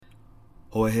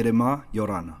Ho'eherema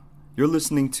Yorana. You're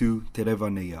listening to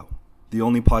Tereva, the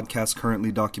only podcast currently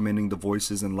documenting the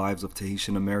voices and lives of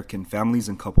Tahitian American families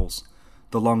and couples,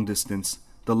 the long distance,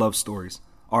 the love stories,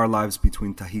 our lives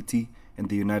between Tahiti and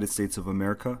the United States of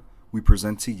America. We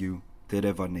present to you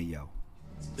Tereva.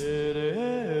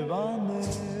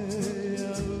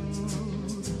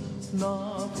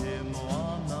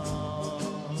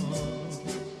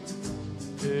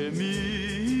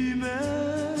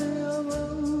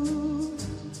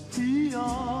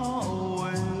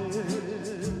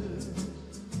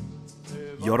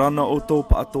 Yorana Oto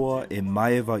Pa'atoa e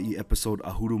Maeva I episode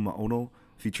Ahuru Ma'ono,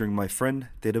 featuring my friend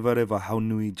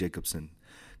Terevarevahaunui Jacobson.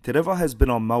 Tereva has been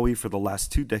on Maui for the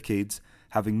last 2 decades,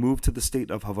 having moved to the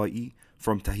state of Hawaii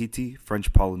from Tahiti,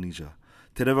 French Polynesia.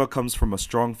 Tereva comes from a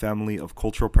strong family of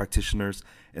cultural practitioners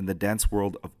in the dance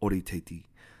world of Oriteiti.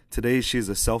 Today she is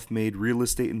a self-made real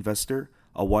estate investor,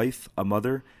 a wife, a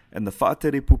mother, and the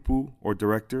Fa'atere pupu, or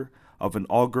director, of an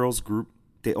all-girls group,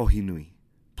 TE OHI NUI.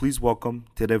 Please welcome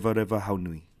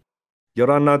Terevarevahaunui.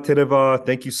 Yorana Tereva,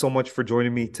 thank you so much for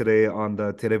joining me today on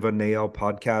the Tereva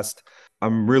podcast.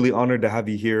 I'm really honored to have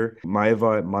you here,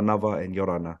 Maeva, Manava, and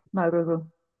Yorana. Mauru.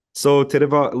 So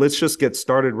Tereva, let's just get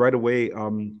started right away.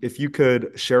 If you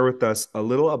could share with us a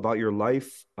little about your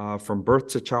life from birth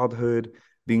to childhood,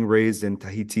 being raised in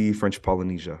Tahiti, French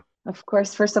Polynesia. Of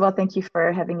course, first of all, thank you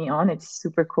for having me on. It's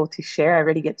super cool to share. I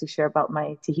really get to share about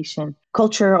my Tahitian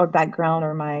culture or background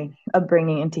or my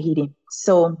upbringing in Tahiti.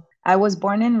 So I was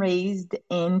born and raised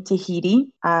in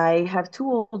Tahiti. I have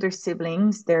 2 older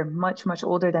siblings. They're much, much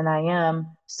older than I am.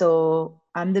 So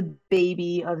I'm the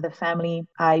baby of the family.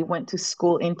 I went to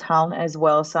school in town as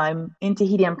well. So I'm in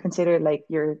Tahiti. I'm considered like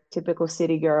your typical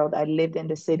city girl. I lived in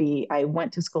the city. I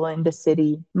went to school in the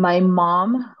city. My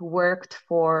mom worked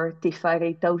for Te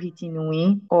Whare Tauhiti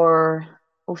Nui, or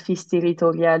Office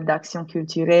Territorial d'Action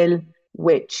Culturelle,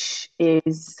 which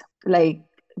is like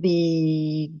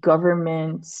the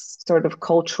government's sort of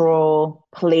cultural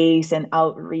place and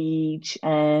outreach,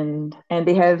 and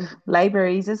they have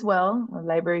libraries as well, a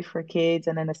library for kids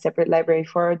and then a separate library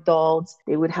for adults.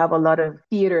 They would have a lot of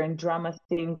theater and drama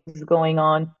things going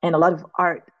on and a lot of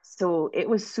art. So it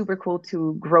was super cool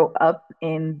to grow up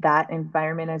in that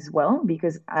environment as well,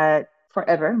 because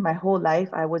forever, my whole life,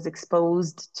 I was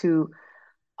exposed to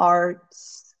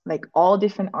arts, like all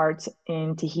different arts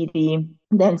in Tahiti,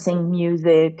 dancing,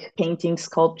 music, painting,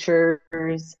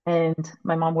 sculptures. And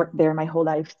my mom worked there my whole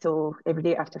life. So every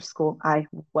day after school, I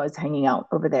was hanging out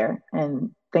over there. And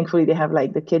thankfully, they have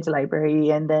like the kids' library.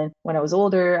 And then when I was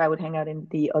older, I would hang out in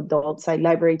the adult side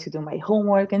library to do my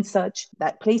homework and such.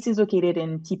 That place is located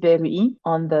in Tiperui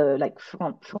on the like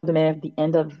front de mer, the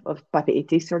end of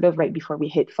Papeete, sort of right before we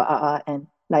hit Fa'a and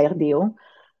Laerdeo.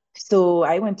 So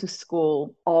I went to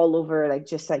school all over, like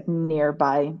just like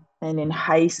nearby. And in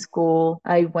high school,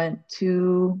 I went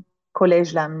to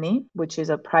Collège Lamné, which is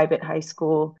a private high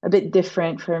school, a bit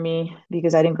different for me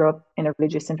because I didn't grow up in a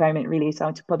religious environment really. So I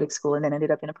went to public school and then ended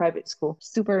up in a private school.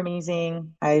 Super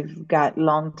amazing. I've got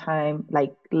long time,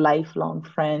 like lifelong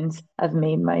friends. I've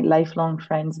made my lifelong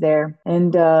friends there.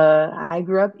 And I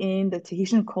grew up in the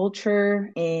Tahitian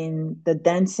culture, in the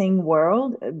dancing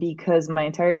world, because my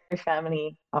entire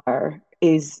family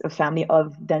is a family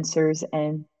of dancers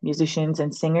and musicians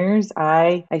and singers.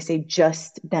 I say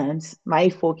just dance. My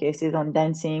focus is on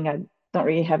dancing. I don't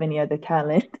really have any other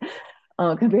talent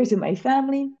compared to my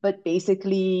family, but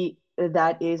basically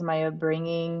that is my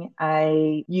upbringing.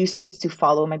 I used to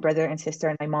follow my brother and sister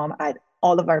and my mom at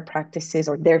all of our practices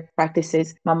or their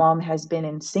practices. My mom has been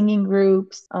in singing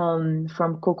groups,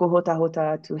 from Koko Hota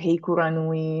Hota to Hei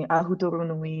Kuranui,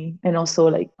 Ahutorunui, and also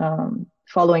like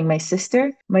following my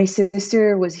sister. My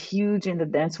sister was huge in the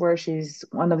dance world. She's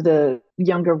one of the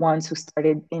younger ones who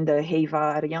started in the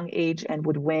Heiva at a young age and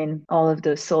would win all of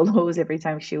the solos every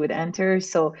time she would enter.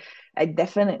 So I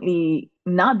definitely,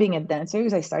 not being a dancer,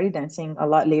 because I started dancing a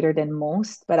lot later than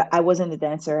most, but I wasn't a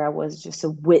dancer. I was just a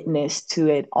witness to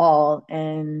it all.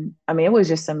 And I mean, it was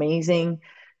just amazing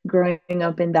growing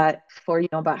up in that. For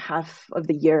about half of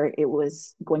the year, it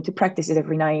was going to practices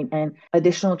every night and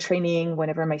additional training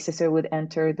whenever my sister would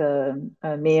enter the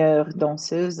meilleure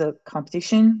danseuse, the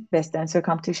competition, best dancer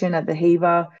competition at the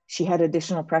Heiva. She had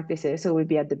additional practices, so we'd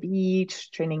be at the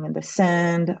beach training in the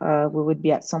sand. We would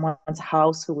be at someone's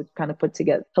house who would kind of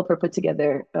help her put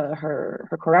together her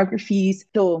choreographies.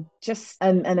 So just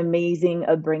an amazing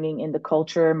upbringing in the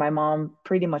culture. My mom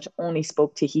pretty much only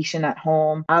spoke Tahitian at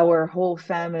home. Our whole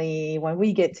family, when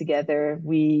we get together,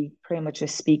 we pretty much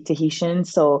just speak Tahitian.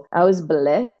 So I was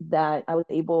blessed that I was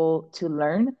able to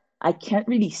learn. I can't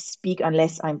really speak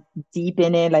unless I'm deep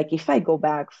in it. Like if I go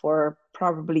back for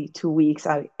probably 2 weeks,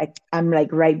 I'm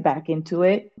like right back into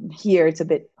it. Here it's a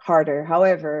bit harder.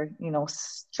 However,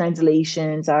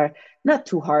 translations are not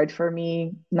too hard for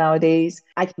me nowadays.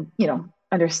 I can,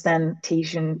 understand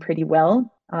Tahitian pretty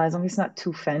well, as long as it's not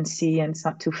too fancy and it's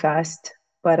not too fast.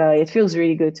 But it feels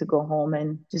really good to go home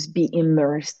and just be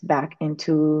immersed back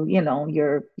into,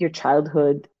 your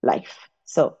childhood life.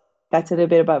 So that's a little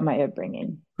bit about my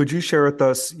upbringing. Could you share with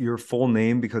us your full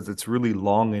name because it's really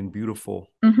long and beautiful?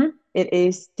 It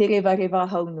is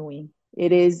Terevarevahaunui.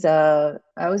 It is, I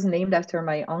was named after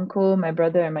my uncle. My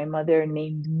brother and my mother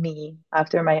named me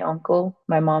after my uncle,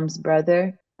 my mom's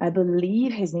brother. I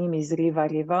believe his name is Reva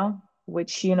Reva,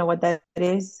 which you know what that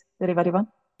is? Reva Reva?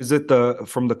 Is it the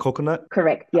from the coconut?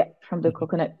 Correct. Yeah, from the Mhm.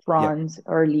 coconut Yeah, fronds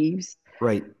or leaves.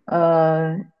 right.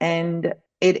 And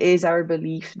it is our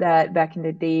belief that back in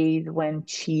the days when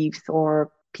chiefs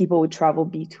or people would travel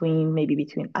maybe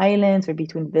between islands or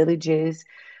between villages,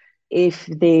 if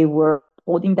they were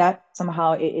holding that, somehow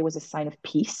it was a sign of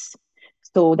peace.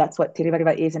 So that's what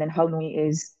Terevareva is. And then Haunui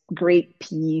is great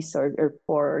peace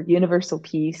or universal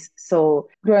peace. So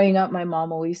growing up, my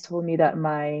mom always told me that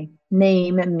my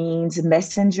name means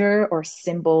messenger or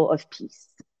symbol of peace,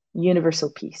 universal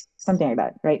peace, something like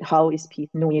that, right? How is peace?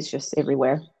 Nui is just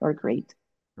everywhere or great.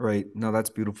 Right. No, that's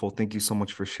beautiful. Thank you so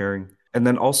much for sharing. And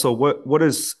then also, what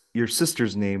is your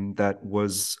sister's name that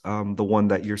was the one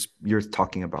that you're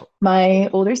talking about? My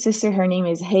older sister, her name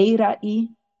is Heirai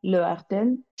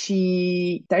Lehartel.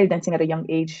 She started dancing at a young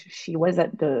age.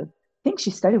 I think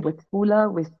she started with hula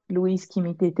with Louise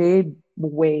Kimitete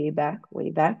way back.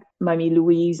 Mamie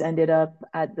Louise ended up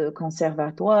at the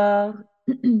Conservatoire.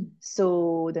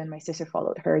 So then my sister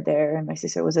followed her there, and my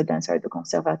sister was a dancer at the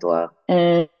Conservatoire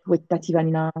and with Tati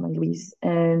Vanina, Mamie Louise.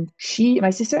 And my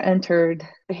sister entered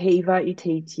Heiva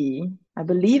Itaiti. I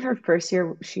believe her first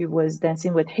year she was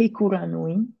dancing with Heikura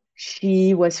Nui.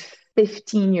 She was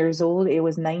 15 years old. It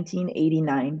was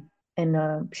 1989.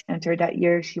 And she entered that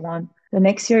year. She won. The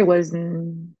next year was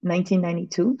in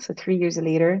 1992. So 3 years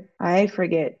later. I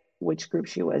forget which group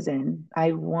she was in.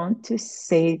 I want to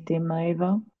say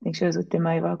Temaiva. I think she was with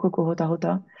Temaiva, Kuku Hota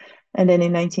Hota. And then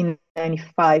in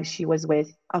 1995, she was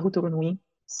with Ahuturu Nui.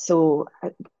 So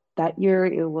that year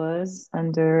it was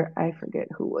under, I forget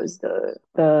who was the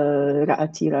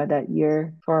Ra'atira that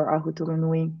year for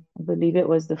Ahuturunui. I believe it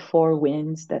was the Four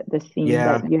Winds, that the theme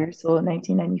Yeah, that year. So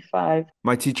 1995.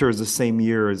 my teacher is the same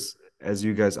year as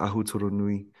you guys, Ahu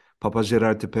Nui. Papa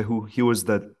Gerard Tepehu. He was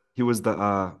the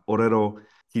Orero.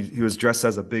 He was dressed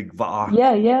as a big Va'a.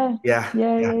 Yeah, yeah. Yeah,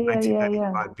 Yeah, yeah, yeah, yeah, yeah,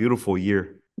 yeah. 1995. Beautiful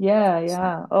year. Yeah,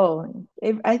 yeah. Oh,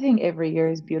 I think every year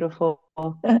is beautiful.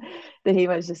 The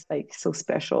Hiva is just like so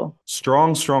special.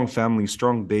 Strong family,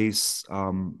 strong base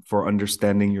for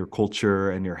understanding your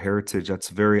culture and your heritage. That's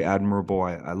very admirable.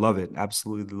 I love it.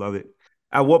 Absolutely love it.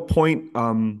 At what point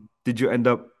did you end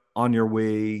up on your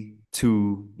way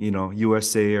to,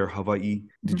 USA or Hawaii?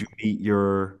 Did you meet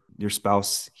your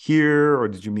spouse here or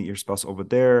did you meet your spouse over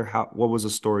there? What was the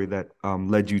story that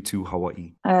led you to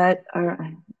Hawaii? I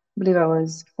believe I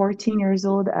was 14 years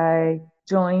old. I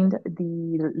joined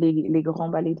the Les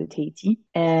Grands Ballets de Tahiti,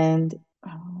 and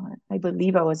I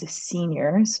believe I was a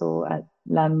senior. So at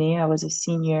Lamne, I was a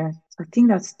senior. I think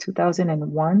that's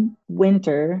 2001,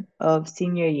 winter of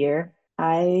senior year.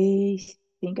 I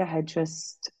think I had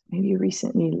just maybe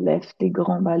recently left the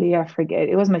Grand Ballet. I forget.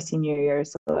 It was my senior year,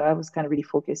 so I was kind of really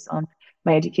focused on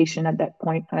my education at that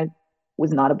point. I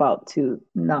was not about to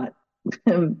not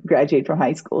graduate from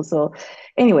high school. So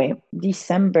anyway,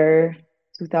 December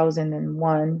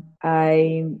 2001,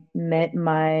 I met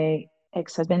my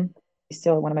ex-husband. He's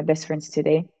still one of my best friends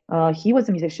today. He was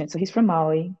a musician, so he's from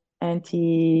Maui.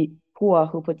 Auntie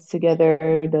Pua, who puts together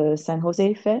the San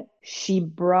Jose Fete, she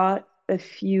brought a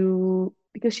few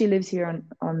because she lives here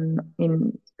on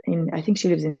in I think she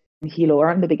lives in Hilo or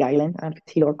on the Big Island, on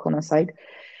Hilo or Kona side.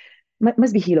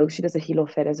 Must be Hilo. She does a Hilo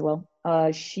Fed as well.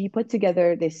 She put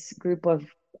together this group of,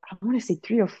 I want to say,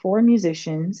 three or four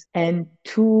musicians and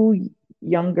two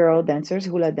young girl dancers,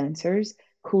 hula dancers,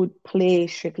 who'd play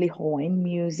strictly Hawaiian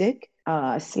music,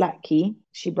 slack key.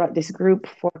 She brought this group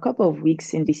for a couple of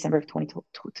weeks in December of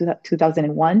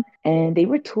 2001, and they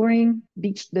were touring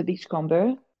the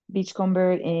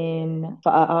Beachcomber in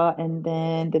Fa'a'a and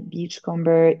then the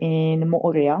Beachcomber in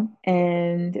Mo'orea.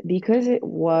 And because it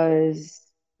was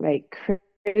like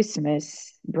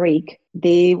Christmas break,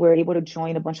 they were able to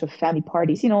join a bunch of family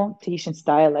parties, Tahitian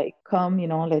style, like come,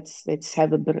 let's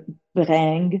have a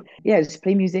bereng. Yeah, just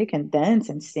play music and dance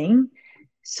and sing.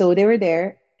 So they were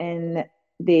there and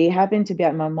they happened to be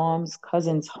at my mom's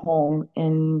cousin's home.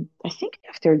 And I think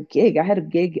after a gig, I had a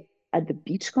gig at the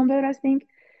Beachcomber, I think.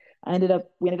 We ended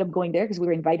up going there because we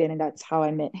were invited, and that's how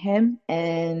I met him.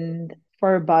 And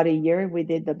for about a year, we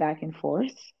did the back and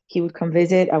forth. He would come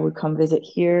visit, I would come visit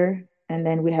here, and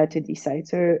then we had to decide.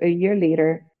 So a year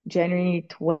later, January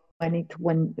 2020,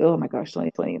 oh my gosh,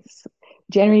 2020,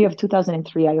 January of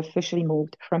 2003, I officially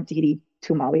moved from Tahiti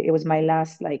to Maui. It was my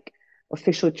last like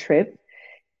official trip.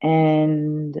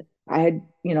 And I had,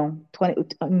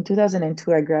 in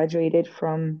 2002, I graduated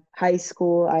from high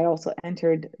school. I also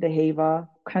entered the Heva,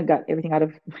 kind of got everything out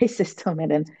of my system.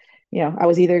 And then, I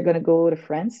was either going to go to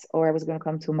France or I was going to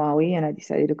come to Maui. And I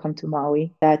decided to come to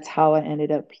Maui. That's how I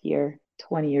ended up here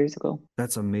 20 years ago.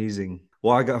 That's amazing.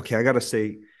 Well, I gotta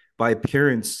say, by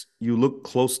appearance, you look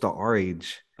close to our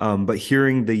age. But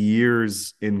hearing the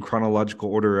years in chronological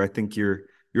order, I think you're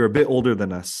a bit older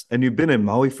than us, and you've been in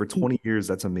Maui for 20 years.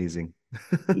 That's amazing.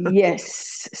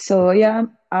 Yes. So yeah,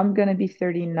 I'm gonna be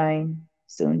 39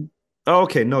 soon. Oh,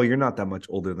 okay, no, you're not that much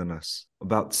older than us.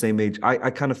 About the same age. I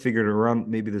kind of figured around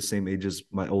maybe the same age as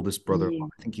my oldest brother. Yeah.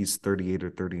 I think he's 38 or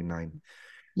 39.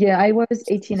 Yeah, I was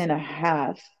 18 and a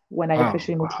half when I Oh,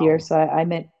 officially moved here. wow. So I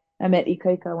met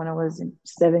Ikaika when I was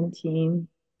 17.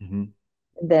 Hmm.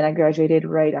 And then I graduated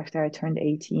right after I turned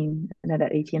 18. And then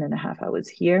at 18 and a half, I was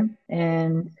here.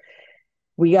 And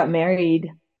we got married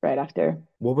right after.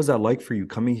 What was that like for you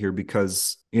coming here?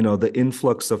 Because, you know, the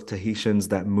influx of Tahitians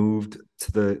that moved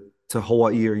to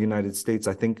Hawaii or United States,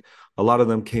 I think a lot of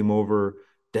them came over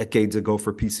decades ago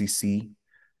for PCC.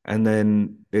 And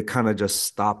then it kind of just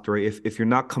stopped, right? If you're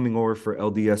not coming over for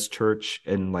LDS Church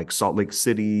in like Salt Lake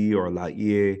City or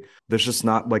Laie, there's just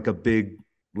not like a big,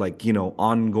 like, you know,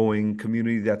 ongoing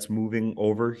community that's moving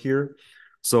over here.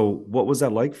 So what was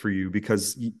that like for you?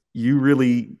 Because you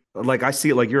really, like, I see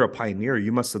it like you're a pioneer.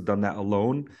 You must have done that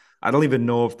alone. I don't even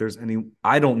know if there's any,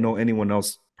 I don't know anyone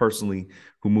else personally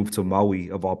who moved to Maui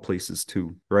of all places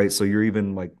too, right? So you're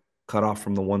even like cut off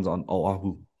from the ones on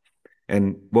Oahu.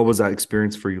 And what was that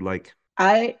experience for you like?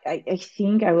 I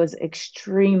think I was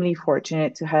extremely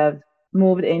fortunate to have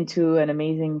moved into an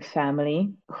amazing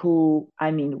family who,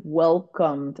 I mean,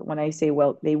 welcomed, when I say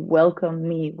they welcomed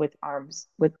me with arms,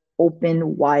 with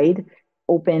wide,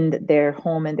 opened their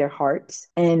home and their hearts.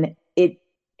 And it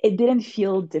didn't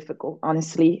feel difficult,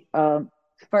 honestly.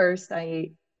 First,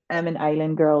 I am an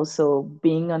island girl, so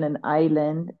being on an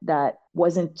island that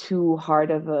wasn't too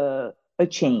hard of a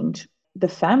change. The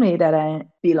family that I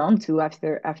belonged to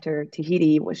after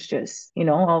Tahiti was just,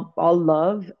 all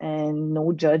love and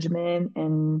no judgment.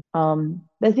 And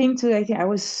the thing too, I think I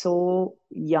was so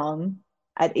young.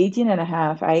 At 18 and a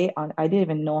half, I didn't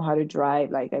even know how to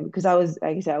drive, because I was,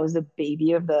 like I said, I was the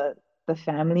baby of the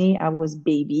family. I was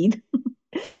babied.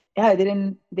 Yeah, I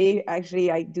didn't, they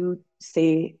actually, I do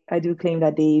claim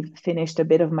that they finished a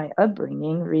bit of my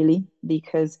upbringing, really,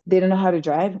 because they didn't know how to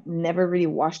drive, never really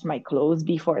washed my clothes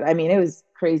before. I mean, it was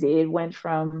crazy. It went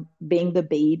from being the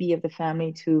baby of the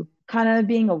family to kind of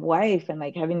being a wife and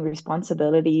like having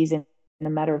responsibilities in a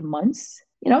matter of months.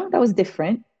 That was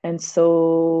different. And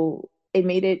so it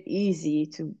made it easy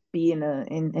to be in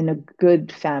a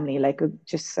good family,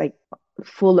 just like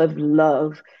full of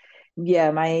love.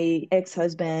 Yeah, my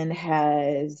ex-husband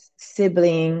has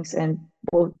siblings, and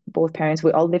both parents,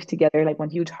 we all lived together, like one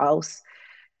huge house.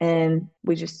 And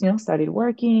we just, started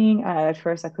working. At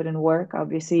first I couldn't work,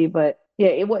 obviously, but yeah,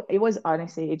 it was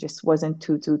honestly, it just wasn't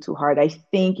too hard. I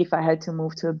think if I had to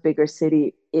move to a bigger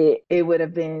city, it would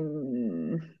have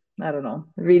been, I don't know,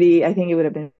 really, I think it would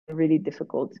have been really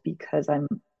difficult because I'm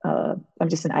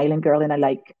just an island girl, and I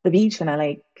like the beach, and I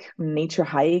like nature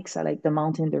hikes. I like the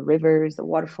mountain, the rivers, the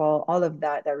waterfall, all of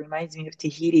that. That reminds me of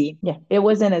Tahiti. Yeah, it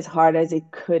wasn't as hard as it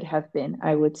could have been,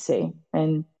 I would say.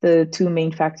 And the two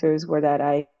main factors were that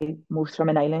I moved from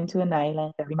an island to an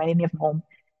island that reminded me of home,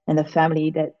 and the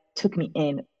family that took me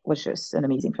in was just an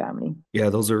amazing family. Yeah,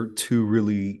 those are two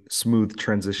really smooth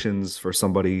transitions for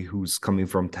somebody who's coming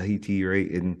from Tahiti,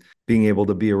 right? And being able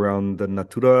to be around the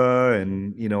natura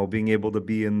and, you know, being able to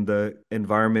be in the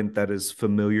environment that is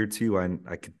familiar to you.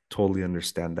 I could totally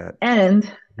understand that.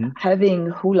 And Mhm. having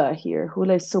hula here.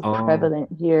 Hula is so Oh, prevalent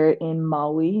here in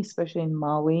Maui, especially in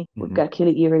Maui. We've mhm. got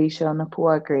Kili'ira,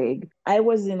 Napua, Greg. I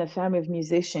was in a family of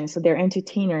musicians, so they're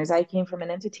entertainers. I came from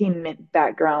an entertainment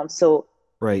background. So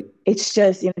Right. it's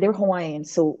just, they're Hawaiian.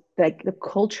 So like the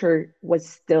culture was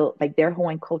still like their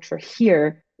Hawaiian culture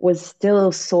here was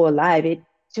still so alive. It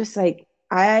just like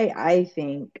I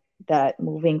think that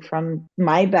moving from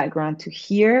my background to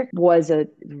here was a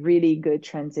really good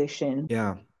transition.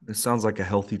 Yeah, it sounds like a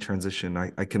healthy transition.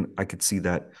 I could see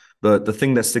that. The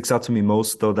thing that sticks out to me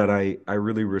most though that I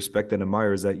really respect and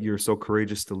admire is that you're so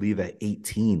courageous to leave at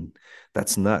 18.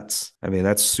 That's nuts. I mean,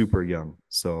 that's super young.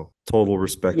 So total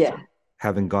respect for Yeah.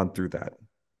 having gone through that.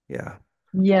 Yeah.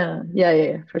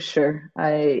 Yeah, for sure.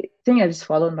 I think I just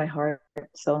followed my heart.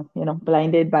 So,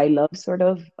 blinded by love, sort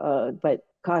of. But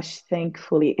gosh,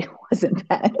 thankfully it wasn't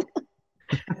that.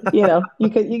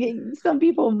 Some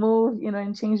people move,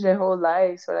 and change their whole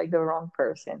lives for like the wrong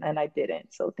person, and I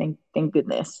didn't. So thank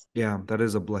goodness. Yeah, that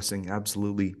is a blessing.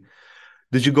 Absolutely.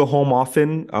 Did you go home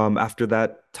often after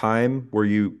that time? Were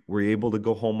you able to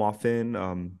go home often?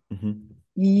 Mhm.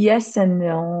 Yes and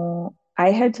no.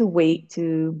 I had to wait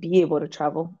to be able to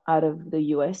travel out of the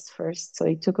US first. So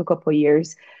it took a couple of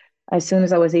years. As soon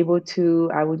as I was able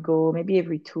to, I would go maybe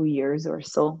every 2 years or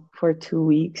so for 2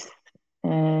 weeks.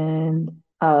 And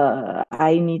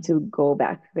I need to go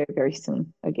back very, very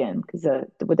soon again because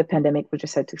with the pandemic, we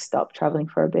just had to stop traveling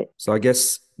for a bit. So I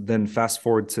guess then fast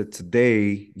forward to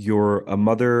today, you're a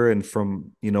mother, and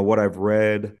from what I've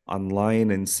read online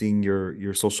and seeing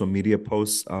your social media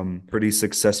posts, pretty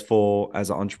successful as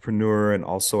an entrepreneur and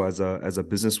also as a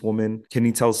businesswoman. Can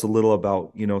you tell us a little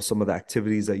about some of the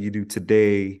activities that you do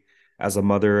today as a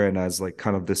mother and as like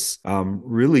kind of this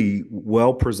really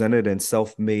well presented and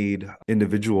self-made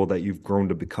individual that you've grown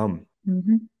to become?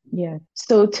 hmm Yeah.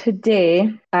 So today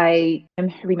I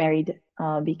am remarried,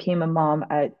 became a mom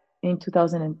in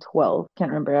 2012.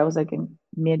 Can't remember. I was like in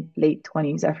mid late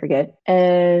 20s, I forget.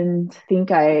 And I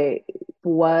think I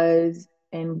was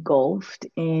engulfed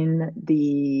in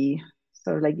the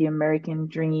sort of like the American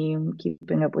dream,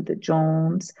 keeping up with the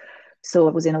Jones. So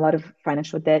I was in a lot of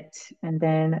financial debt. And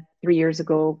then 3 years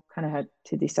ago, kind of had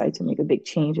to decide to make a big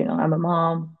change. I'm a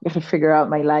mom, got to figure out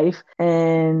my life.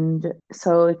 And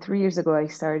so 3 years ago, I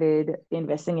started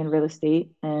investing in real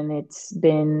estate, and it's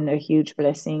been a huge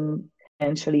blessing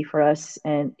financially for us.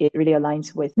 And it really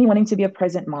aligns with me wanting to be a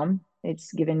present mom.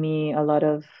 It's given me a lot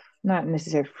of, not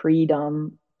necessarily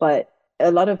freedom, but a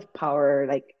lot of power,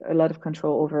 like a lot of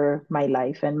control over my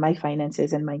life and my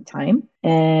finances and my time.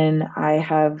 And I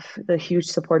have the huge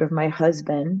support of my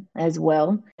husband as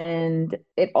well. And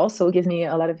it also gives me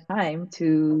a lot of time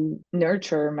to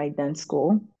nurture my dance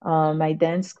school. My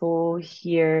dance school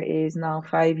here is now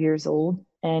 5 years old.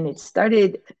 And it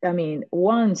started, I mean,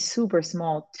 one, super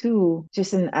small, two,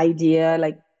 just an idea,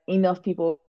 like enough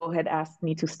people had asked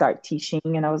me to start teaching,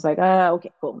 and I was like,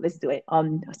 okay, cool, let's do it.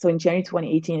 So in January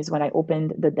 2018 is when I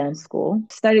opened the dance school.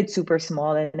 Started super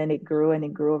small, and then it grew and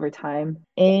it grew over time.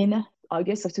 In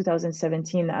August of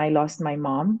 2017, I lost my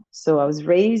mom. So I was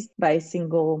raised by a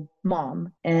single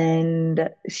mom, and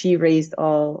she raised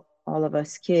all of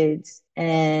us kids.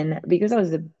 And because I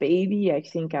was a baby, I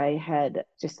think I had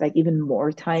just like even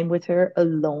more time with her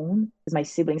alone because my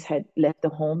siblings had left the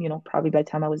home, probably by the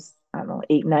time I was, I don't know,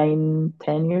 8, 9,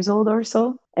 10 years old or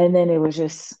so. And then it was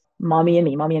just mommy and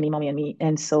me, mommy and me, mommy and me.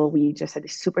 And so we just had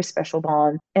this super special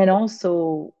bond. And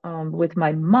also with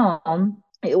my mom,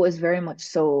 it was very much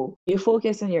so you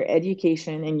focus on your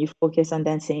education and you focus on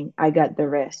dancing. I got the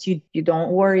rest. You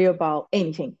don't worry about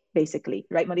anything basically,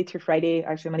 right? Monday through Friday,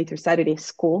 actually Monday through Saturday,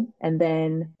 school, and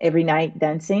then every night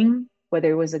dancing,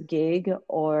 whether it was a gig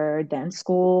or dance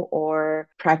school or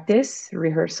practice,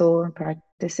 rehearsal and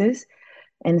practices.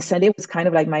 And Sunday was kind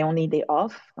of like my only day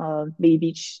off.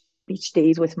 Maybe beach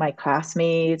days with my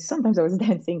classmates. Sometimes I was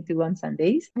dancing too on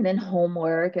Sundays, and then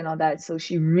homework and all that. So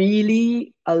she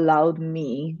really allowed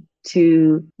me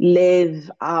to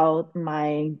live out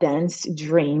my dance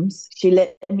dreams. She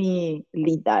let me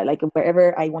lead that. Like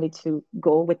wherever I wanted to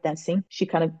go with dancing, she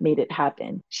kind of made it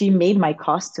happen. She made my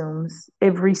costumes.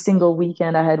 Every single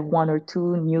weekend, I had one or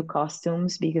two new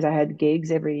costumes because I had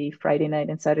gigs every Friday night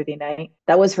and Saturday night.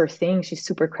 That was her thing. She's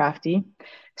super crafty.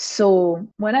 So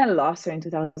when I lost her in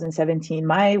 2017,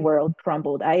 my world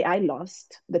crumbled. I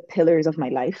lost the pillars of my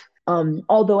life.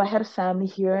 Although I had a family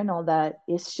here and all that,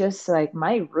 it's just like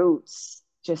my roots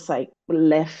just like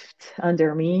left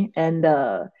under me. And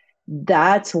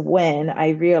that's when I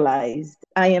realized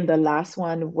I am the last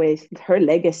one with her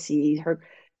legacy. Her,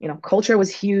 culture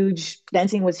was huge,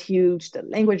 dancing was huge, the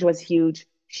language was huge.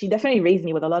 She definitely raised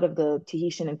me with a lot of the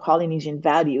Tahitian and Polynesian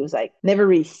values. Like never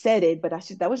really said it, but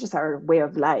that was just our way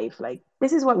of life. Like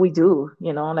this is what we do,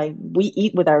 like we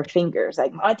eat with our fingers.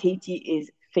 Like Tahiti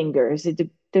is fingers.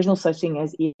 There's no such thing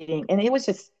as eating. And it was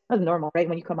just that's normal, right?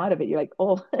 When you come out of it, you're like,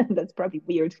 oh, that's probably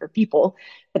weird for people.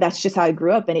 But that's just how I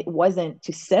grew up. And it wasn't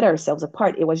to set ourselves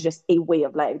apart. It was just a way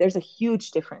of life. There's a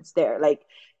huge difference there. Like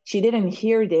she didn't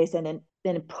hear this and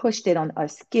then pushed it on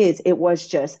us kids. It was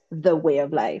just the way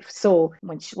of life. So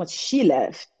once she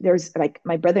left, there's like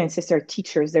my brother and sister are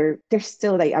teachers. They're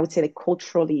still like I would say like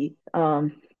culturally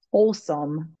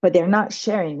wholesome, but they're not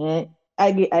sharing it.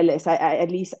 I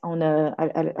at least on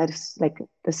like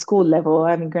the school level.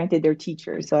 I mean, granted, they're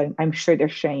teachers, so I'm sure they're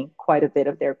sharing quite a bit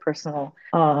of their personal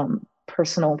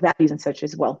values and such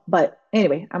as well. But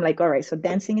anyway, I'm like, all right, so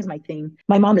dancing is my thing.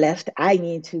 My mom left. I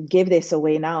need to give this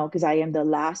away now because I am the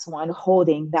last one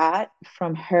holding that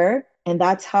from her. And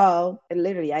that's how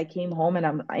literally I came home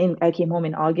and I came home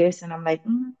in August and I'm like,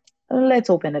 let's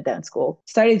open a dance school.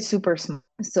 Started super small.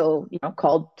 So,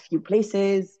 called a few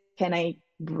places. Can I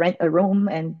rent a room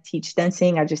and teach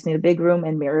dancing? I just need a big room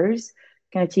and mirrors.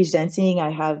 Can I teach dancing? I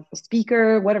have a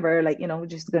speaker, whatever, like, we're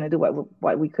just gonna do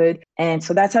what we could. And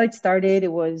so that's how it started.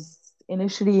 It was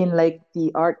initially in like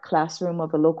the art classroom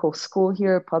of a local school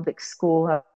here, public school.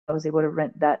 I was able to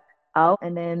rent that out.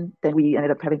 And then we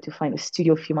ended up having to find a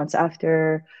studio a few months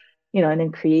after, and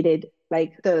then created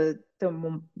like the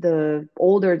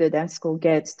older the dance school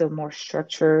gets, the more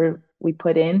structure we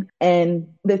put in. And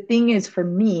the thing is, for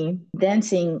me,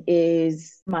 dancing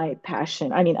is my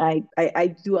passion. I mean,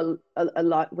 I do a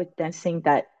lot with dancing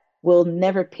that will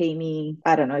never pay me.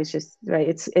 I don't know. It's just right.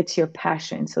 It's your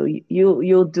passion. So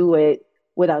you'll do it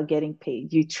without getting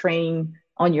paid. You train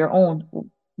on your own.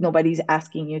 Nobody's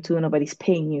asking you to, nobody's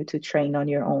paying you to train on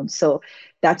your own. So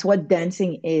that's what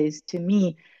dancing is to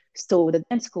me. So the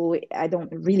dance school, I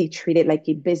don't really treat it like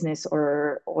a business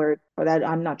or that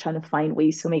I'm not trying to find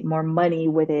ways to make more money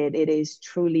with it. It is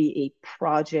truly a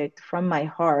project from my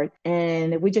heart,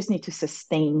 and we just need to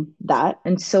sustain that.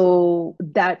 And so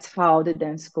that's how the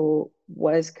dance school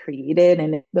was created.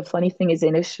 And the funny thing is,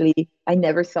 initially, I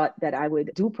never thought that I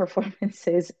would do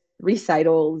performances,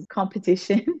 recitals,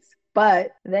 competitions.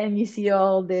 But then you see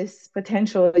all this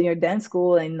potential in your dance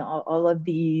school and all of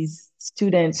these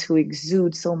students who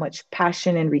exude so much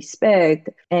passion and respect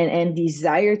and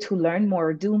desire to learn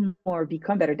more, do more,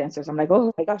 become better dancers. I'm like,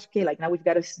 oh my gosh, okay, like now we've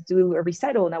got to do a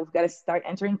recital. Now we've got to start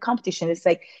entering competition. It's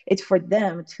like, it's for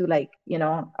them to like,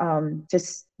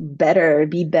 just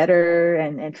be better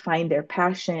and find their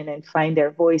passion and find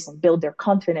their voice and build their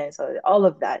confidence, all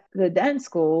of that. The dance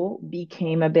school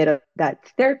became a bit of that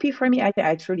therapy for me.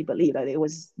 I truly believe that it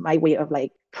was my way of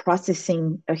like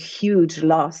processing a huge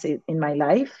loss in my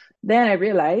life. Then I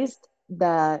realized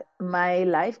that my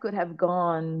life could have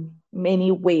gone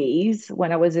many ways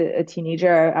when I was a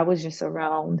teenager. I was just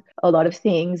around a lot of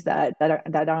things that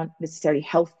aren't necessarily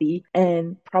healthy,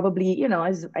 and probably,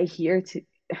 as I hear to.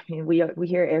 I mean, we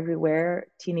hear everywhere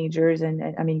teenagers and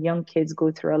I mean young kids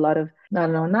go through a lot of, I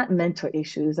don't know, not mental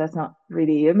issues. That's not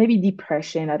really, maybe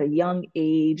depression at a young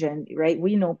age. And right,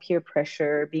 we know peer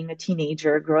pressure, being a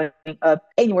teenager, growing up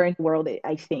anywhere in the world.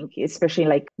 I think, especially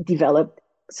like developed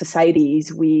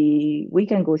societies, we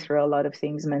can go through a lot of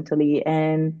things mentally.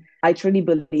 And I truly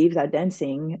believe that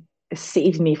dancing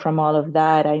saved me from all of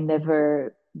that. I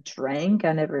never drank,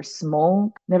 I never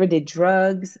smoked, never did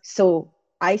drugs. So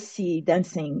I see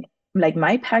dancing, like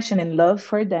my passion and love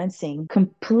for dancing,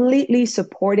 completely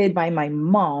supported by my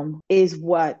mom, is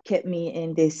what kept me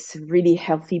in this really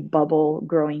healthy bubble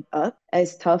growing up.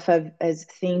 As tough as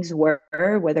things were,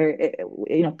 whether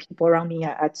people around me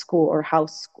at school, or how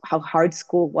hard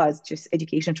school was, just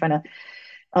education, trying to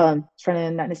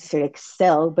not necessarily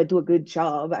excel, but do a good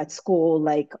job at school,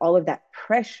 like all of that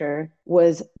pressure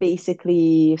was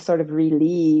basically sort of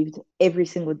relieved every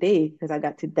single day because I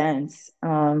got to dance,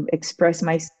 express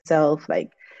myself.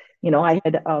 Like,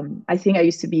 I think I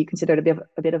used to be considered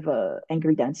a bit of a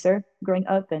angry dancer growing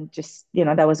up, and just,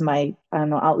 that was my, I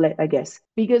don't know, outlet, I guess,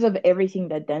 because of everything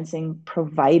that dancing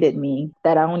provided me,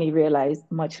 that I only realized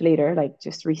much later, like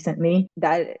just recently,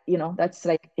 that, that's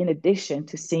like in addition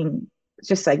to seeing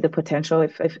just like the potential.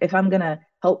 If I'm gonna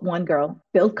help one girl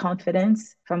build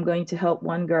confidence, if I'm going to help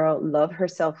one girl love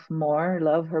herself more,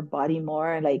 love her body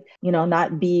more, like,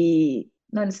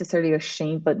 not necessarily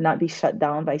ashamed, but not be shut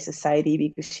down by society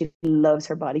because she loves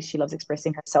her body, she loves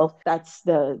expressing herself. That's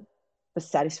the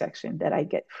satisfaction that I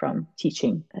get from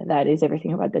teaching. That is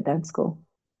everything about the dance school.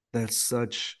 That's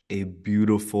such a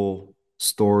beautiful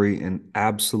story and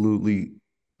absolutely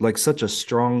like such a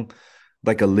strong,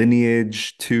 like a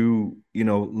lineage to,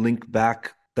 link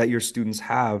back that your students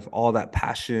have all that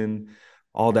passion,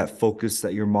 all that focus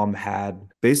that your mom had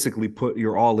basically put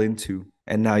your all into,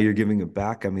 and now you're giving it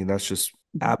back. I mean, that's just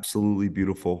absolutely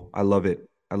beautiful. I love it.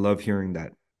 I love hearing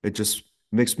that. It just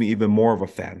makes me even more of a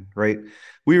fan, right?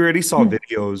 We already saw Yeah.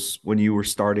 videos when you were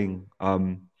starting.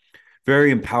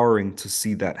 Very empowering to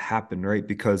see that happen, right?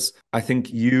 Because I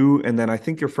think you, and then I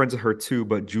think you're friends with her too,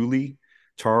 but Julie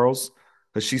Charles,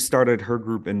 she started her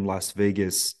group in Las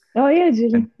Vegas. Oh yeah,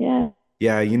 Julie. And Yeah.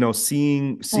 yeah,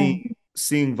 seeing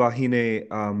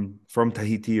Vahine from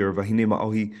Tahiti or Vahine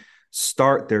Maui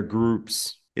start their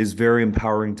groups is very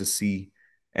empowering to see.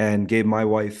 and gave my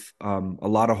wife a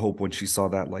lot of hope when she saw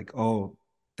that. Like, oh,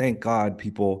 thank God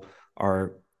people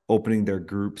are opening their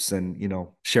groups and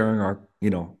sharing our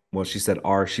well, she said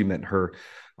our, she meant her,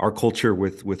 our culture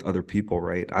with other people,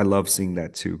 right? I love seeing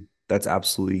that too. That's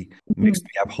absolutely makes me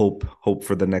have hope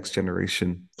for the next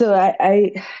generation. So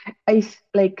I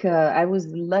like I was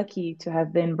lucky to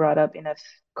have been brought up in a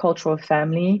cultural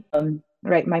family.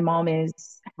 Right, my mom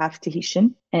is half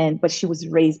Tahitian, and but she was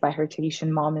raised by her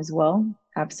Tahitian mom as well,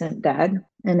 absent dad,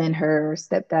 and then her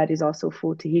stepdad is also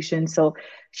full Tahitian. So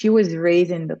she was raised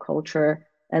in the culture,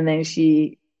 and then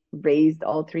she raised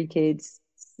all three kids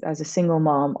as a single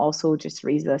mom. Also, just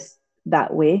raised us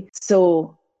that way.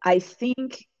 So I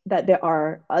think that there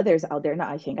are others out there. Not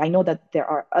I think, I know that there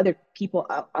are other people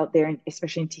out there,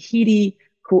 especially in Tahiti,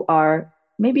 who are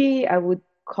maybe I would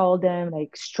call them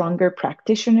like stronger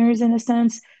practitioners in a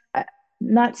sense.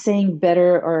 Not saying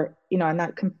better or, I'm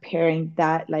not comparing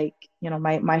that. Like,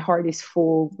 my heart is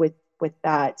full with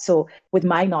that. So with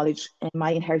my knowledge and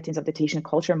my inheritance of the Tahitian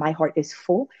culture, my heart is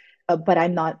full. But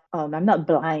I'm not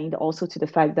blind also to the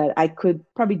fact that I could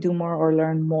probably do more or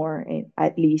learn more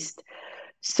at least.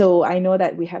 So I know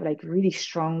that we have like really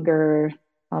stronger,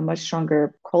 much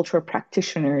stronger cultural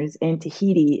practitioners in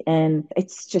Tahiti. And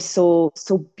it's just so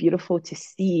beautiful to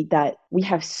see that we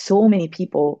have so many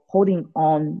people holding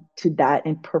on to that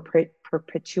and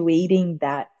perpetuating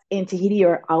that in Tahiti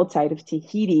or outside of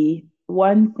Tahiti.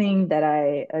 One thing that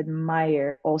I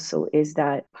admire also is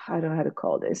that, I don't know how to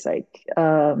call this, like,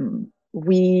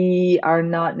 we are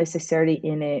not necessarily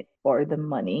in it for the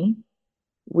money.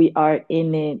 We are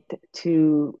in it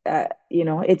to,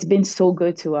 it's been so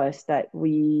good to us that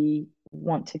we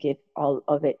want to give all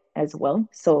of it as well.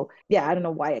 So yeah, I don't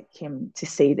know why I came to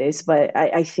say this, but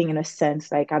I think in a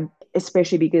sense, like, I'm,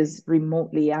 especially because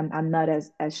remotely, I'm not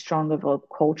as strong of a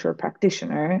culture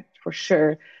practitioner for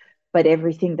sure, but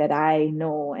everything that I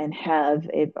know and have,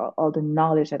 all the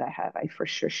knowledge that I have, I for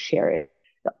sure share it.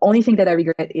 The only thing that I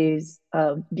regret is,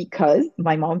 because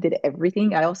my mom did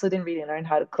everything, I also didn't really learn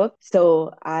how to cook.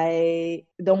 So I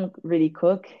don't really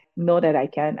cook. Know that I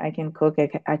can cook.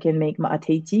 I can make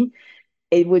ma'ateti.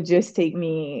 It would just take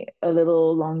me a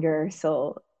little longer.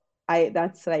 So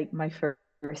that's like my first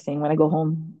thing when I go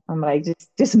home. I'm like,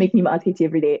 just make me ma'ateti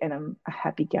every day, and I'm a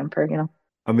happy camper.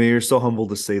 I mean, you're so humble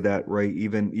to say that, right?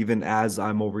 Even as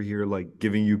I'm over here like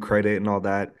giving you credit and all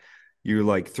that, you're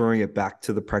like throwing it back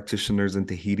to the practitioners in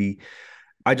Tahiti.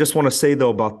 I just want to say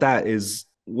though about that is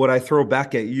what I throw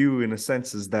back at you in a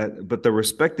sense is that, but the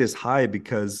respect is high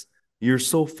because you're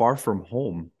so far from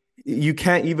home. You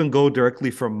can't even go directly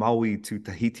from Maui to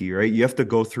Tahiti, right? You have to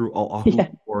go through Oahu Yeah.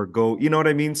 or go, you know what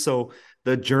I mean? So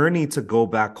the journey to go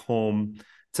back home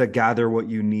to gather what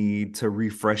you need to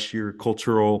refresh your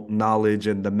cultural knowledge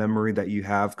and the memory that you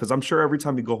have, because I'm sure every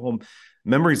time you go home,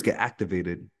 memories get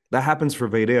activated. That happens for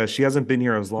Vedea. She hasn't been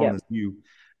here as long Yep. as you,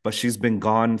 but she's been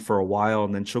gone for a while,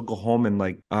 and then she'll go home and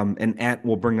like an aunt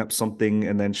will bring up something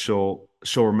and then she'll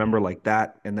remember like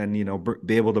that, and then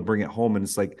be able to bring it home, and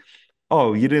it's like,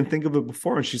 oh, you didn't think of it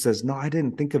before, and she says, no, I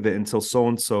didn't think of it until so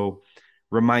and so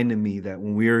reminded me that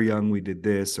when we were young we did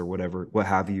this or whatever, what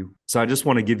have you. So I just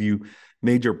want to give you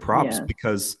major props Yeah.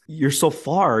 because you're so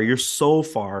far,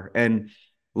 and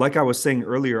like I was saying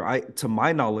earlier, I to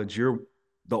my knowledge you're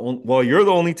the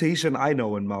only Tahitian I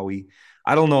know in Maui.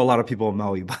 I don't know a lot of people in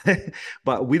Maui,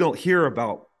 but we don't hear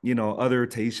about other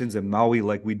Tahitians in Maui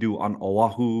like we do on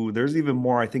Oahu. There's even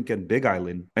more, I think, in Big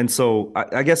Island. And so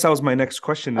I guess that was my next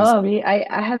question is, Oh, really?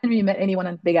 I haven't really met anyone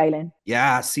on Big Island.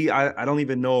 yeah, see, I don't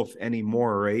even know if any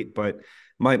more, right? But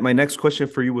my next question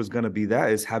for you was gonna be that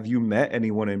is, have you met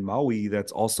anyone in Maui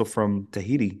that's also from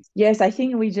Tahiti? Yes, I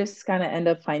think we just kind of end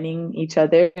up finding each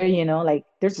other, like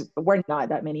we're not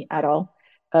that many at all,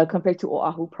 compared to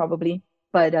Oahu probably.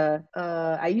 But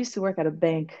I used to work at a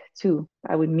bank too.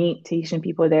 I would meet Tahitian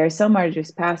people there. Some are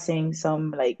just passing,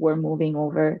 some like we're moving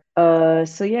over.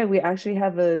 So yeah, we actually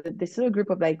have this little group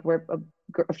of like we're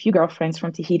a few girlfriends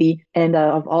from Tahiti and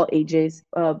of all ages.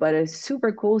 But a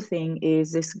super cool thing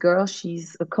is this girl,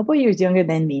 she's a couple years younger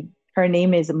than me. Her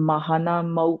name is Mahana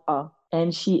Moa,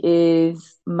 and she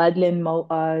is Madeleine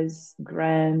Moa's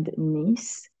grand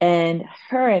niece. And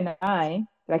her and I,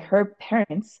 like her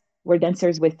parents, were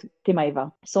dancers with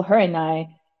Timaiva. So her and I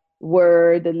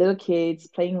were the little kids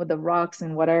playing with the rocks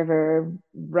and whatever,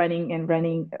 running and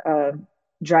running,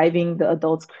 driving the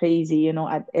adults crazy,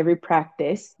 at every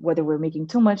practice, whether we're making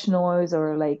too much noise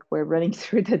or like we're running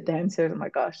through the dancers. Oh my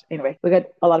gosh. Anyway, we got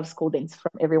a lot of scoldings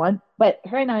from everyone. But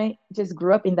her and I just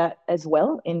grew up in that as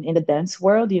well, in the dance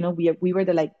world. We were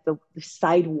the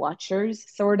side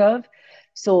watchers, sort of.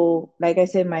 So, like I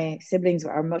said, my siblings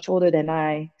are much older than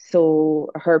I.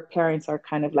 So her parents are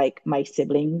kind of like my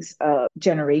siblings'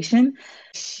 generation.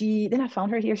 Then I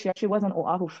found her here. She actually was on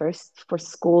Oahu first for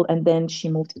school, and then she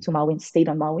moved to Maui and stayed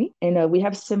on Maui. And we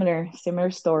have similar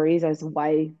stories as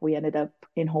why we ended up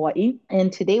in Hawaii.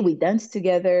 And today we dance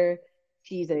together.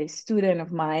 She's a student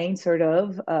of mine, sort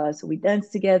of. So we dance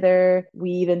together.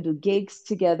 We even do gigs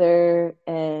together.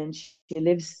 And she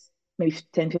lives maybe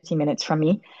 10, 15 minutes from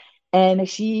me. And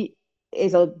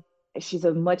is a she's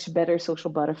a much better social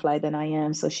butterfly than I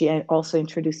am. So she also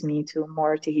introduced me to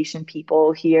more Tahitian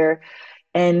people here.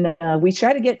 And we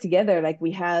try to get together. Like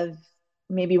we have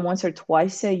maybe once or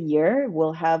twice a year,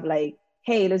 we'll have like,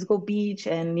 hey, let's go beach.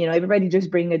 And, everybody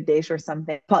just bring a dish or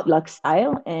something, potluck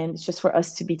style. And it's just for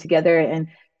us to be together and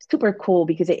super cool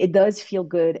because it does feel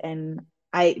good. And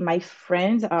my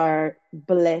friends are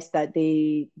blessed that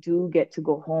they do get to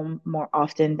go home more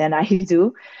often than I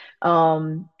do.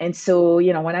 And so,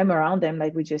 when I'm around them,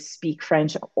 like we just speak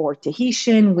French or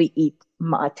Tahitian, we eat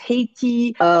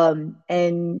Tahiti,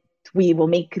 and we will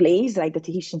make glaze like the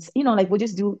Tahitians, like we'll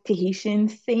just do Tahitian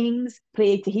things,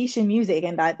 play Tahitian music,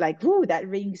 and that like, ooh, that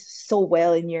rings so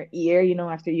well in your ear,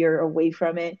 after you're away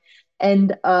from it.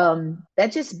 And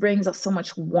that just brings us so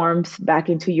much warmth back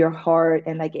into your heart,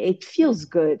 and like it feels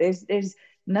good. There's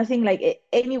nothing like it,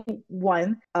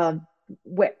 anyone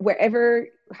wherever,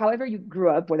 however you grew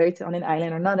up, whether it's on an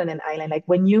island or not on an island, like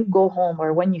when you go home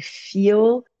or when you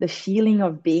feel the feeling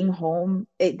of being home,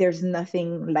 there's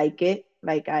nothing like it.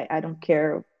 Like I don't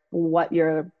care what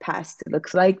your past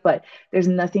looks like, but there's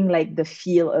nothing like the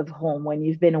feel of home when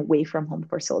you've been away from home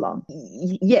for so long.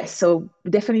 Yes, so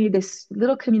definitely this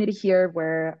little community here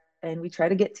and we try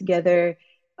to get together.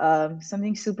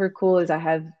 Something super cool is I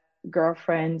have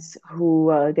girlfriends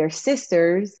who they're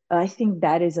sisters. I think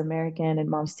dad is American and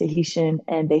mom's Tahitian,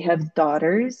 and they have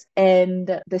daughters.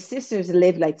 And the sisters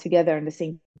live like together in the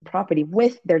same property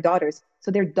with their daughters. So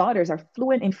their daughters are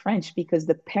fluent in French because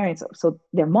the parents, so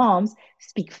their moms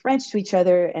speak French to each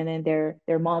other, and then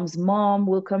their mom's mom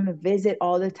will come and visit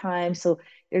all the time. So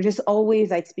they're just always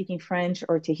like speaking French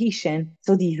or Tahitian.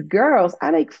 So these girls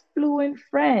are like fluent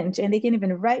French and they can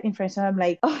even write in French. And I'm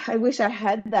like, oh, I wish I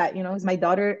had that, because my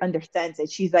daughter understands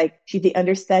it. She's like, they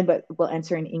understand, but will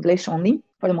answer in English only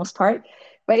for the most part.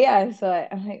 But yeah, so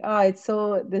I'm like, oh,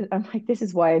 I'm like, this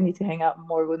is why I need to hang out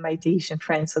more with my Tahitian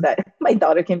friends so that my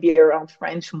daughter can be around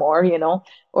French more,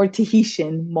 or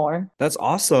Tahitian more. That's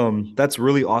awesome. That's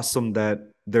really awesome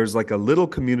that there's like a little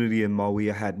community in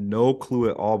Maui. I had no clue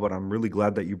at all, but I'm really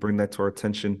glad that you bring that to our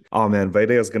attention. Oh man,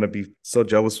 Vaidea is gonna be so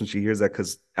jealous when she hears that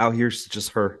because out here it's just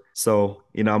her. So,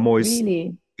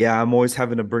 Really? I'm always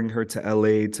having to bring her to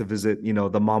LA to visit,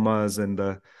 the mamas and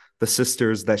the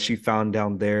sisters that she found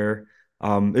down there.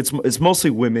 It's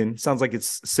mostly women. Sounds like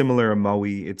it's similar in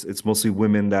Maui. It's mostly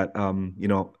women that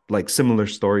like similar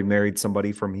story, married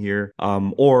somebody from here.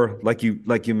 Or like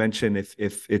you mentioned,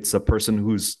 if it's a person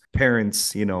whose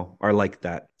parents, are like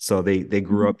that. So they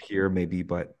grew Mhm. up here maybe,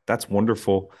 but that's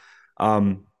wonderful.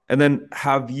 And then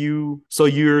so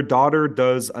your daughter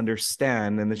does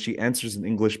understand and then she answers in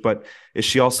English, but is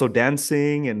she also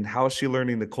dancing and how is she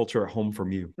learning the culture at home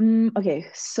from you? Okay,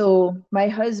 so my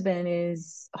husband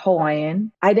is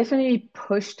Hawaiian. I definitely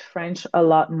pushed French a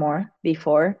lot more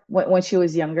before when she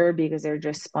was younger because they're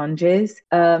just sponges.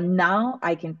 Now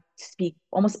I can speak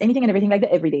almost anything and everything, like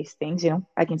the everyday things,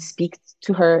 I can speak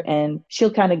to her and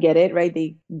she'll kind of get it, right?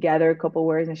 They gather a couple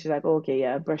words and she's like, oh, okay,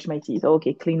 yeah, brush my teeth, oh,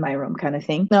 okay, clean my room kind of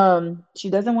thing. She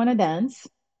doesn't want to dance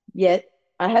yet.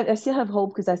 I still have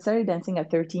hope because I started dancing at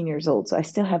 13 years old, so I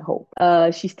still have hope.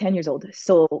 She's 10 years old,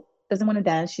 so doesn't want to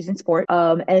dance. She's in sport.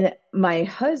 And my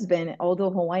husband, although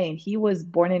Hawaiian, he was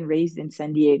born and raised in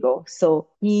San Diego, so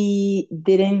he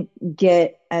didn't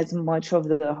get as much of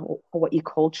the Hawaii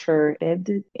culture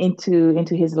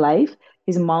into his life.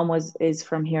 His mom is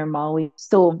from here, Maui.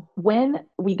 So when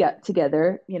we got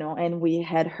together, and we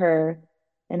had her,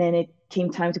 and then it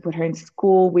came time to put her in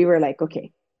school, we were like,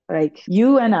 okay, like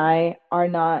you and I are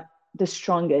not the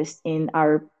strongest in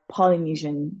our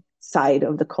Polynesian side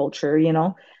of the culture,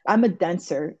 I'm a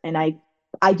dancer and I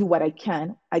do what I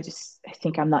can. I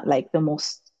think I'm not like the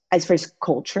most as far as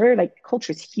culture, like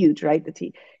culture is huge, right?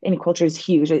 Any culture is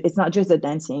huge. It's not just the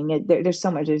dancing. There's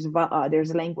so much. There's va'a,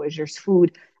 there's language, there's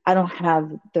food. I don't have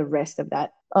the rest of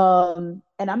that. And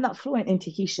I'm not fluent in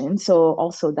Tahitian, so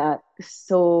also that.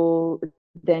 So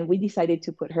then we decided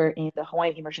to put her in the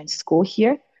Hawaiian immersion school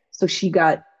here. So she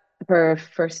got her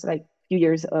first like few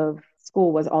years of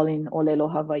school was all in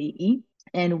Olelo, Hawaii.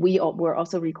 And we were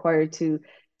also required to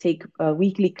take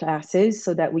weekly classes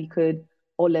so that we could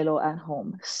olelo at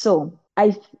home. So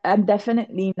I'm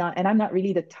definitely not, and I'm not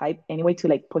really the type anyway to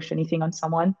like push anything on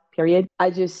someone, period.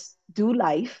 I just do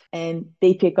life and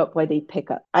they pick up where they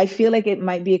pick up. I feel like it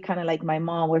might be kind of like my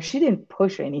mom, where she didn't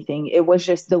push anything. It was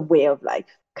just the way of life,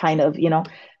 kind of, you know.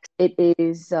 It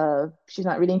is she's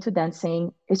not really into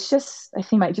dancing. It's just, I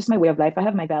think, my way of life. I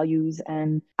have my values,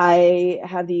 and I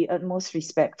have the utmost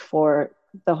respect for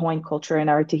the Hawaiian culture and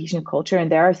our Tahitian culture.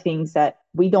 And there are things that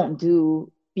we don't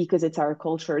do because it's our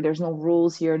culture. There's no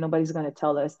rules here. Nobody's going to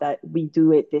tell us that we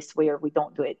do it this way or we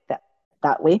don't do it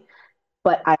that way.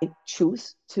 But I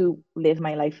choose to live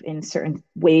my life in certain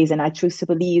ways, and I choose to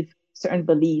believe certain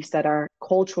beliefs that are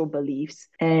cultural beliefs,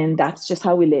 and that's just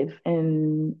how we live.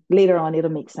 And later on it'll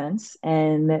make sense,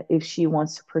 and if she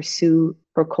wants to pursue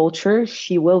her culture,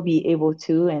 she will be able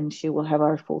to, and she will have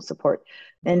our full support.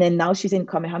 And then now she's in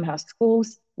Kamehameha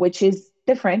schools, which is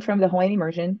different from the Hawaiian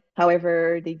immersion.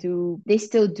 However, they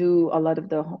still do a lot of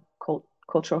the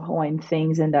cultural Hawaiian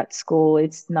things in that school.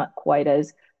 It's not quite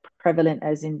as prevalent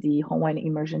as in the Hawaiian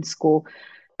immersion school.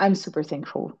 I'm super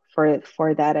thankful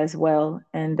for that as well.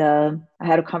 And I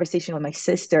had a conversation with my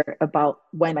sister about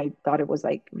when my daughter was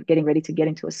like getting ready to get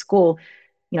into a school.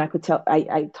 You know, I could tell,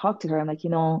 I talked to her. I'm like, you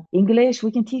know, English,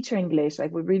 we can teach her English.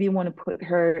 Like, we really want to put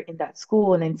her in that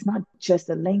school. And it's not just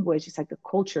the language, it's like the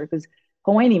culture. Because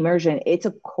Hawaiian immersion, it's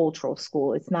a cultural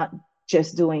school. It's not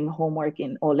just doing homework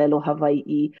in Olelo,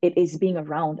 Hawaii. It is being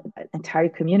around an entire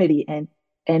community and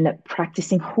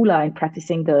practicing hula and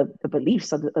practicing the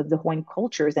beliefs of the Hawaiian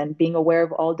cultures and being aware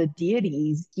of all the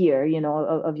deities here, you know,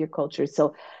 of your culture.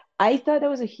 So I thought that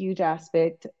was a huge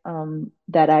aspect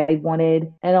that I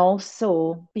wanted. And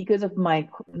also because of my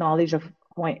knowledge of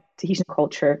Hawaiian Tahitian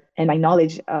culture and my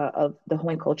knowledge of the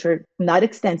Hawaiian culture, not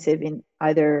extensive in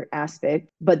either aspect,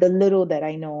 but the little that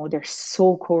I know, they're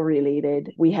so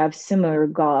correlated. We have similar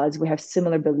gods, we have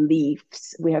similar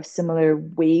beliefs, we have similar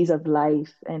ways of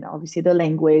life, and obviously the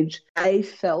language. I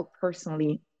felt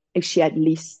personally, if she at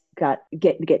least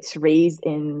gets raised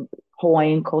in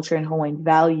Hawaiian culture and Hawaiian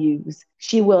values,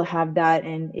 she will have that,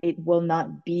 and it will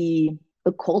not be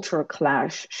a cultural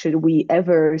clash should we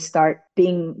ever start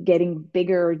getting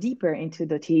bigger or deeper into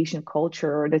the Tahitian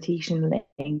culture or the Tahitian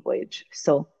language.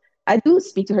 So I do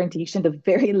speak to her in Tahitian, the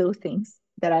very little things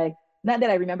that I not that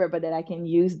I remember, but that I can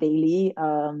use daily.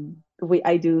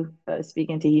 I do speak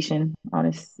in Tahitian,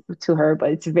 honest to her,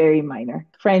 but it's very minor.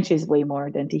 French is way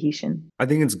more than Tahitian. I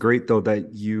think it's great though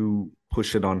that you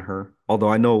push it on her. Although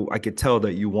I know I could tell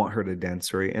that you want her to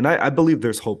dance, right? And I believe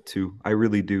there's hope too. I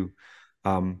really do.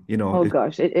 You know, Oh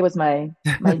gosh, it was my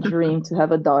dream to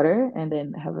have a daughter and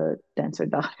then have a dancer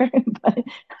daughter, but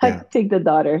I yeah. take the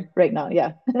daughter right now.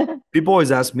 Yeah. People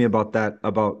always ask me about that,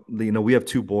 about, you know, we have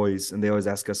two boys and they always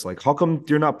ask us like, how come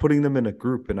you're not putting them in a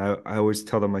group? And I always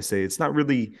tell them, I say, it's not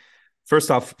really,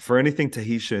 first off, for anything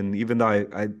Tahitian, even though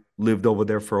I lived over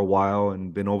there for a while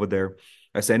and been over there,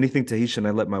 I say anything Tahitian,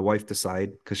 I let my wife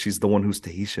decide because she's the one who's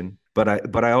Tahitian. But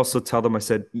I also tell them, I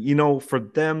said, you know, for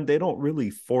them, they don't really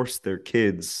force their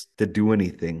kids to do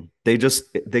anything. They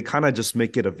kind of just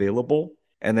make it available.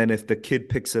 And then if the kid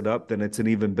picks it up, then it's an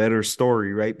even better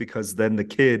story, right? Because then the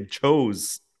kid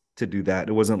chose to do that.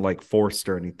 It wasn't like forced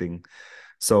or anything.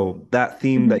 So that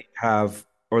theme Mhm. that you have,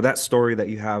 or that story that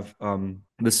you have,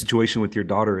 the situation with your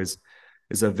daughter is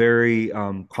a very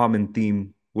common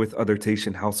theme with other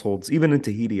Tahitian households. Even in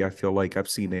Tahiti, I feel like I've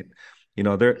seen it. You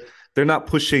know, they're not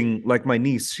pushing like my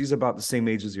niece. She's about the same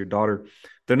age as your daughter.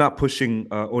 They're not pushing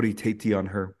ori teiti on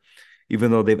her,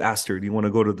 even though they've asked her, do you want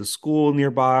to go to the school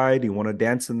nearby? Do you want to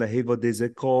dance in the Heva de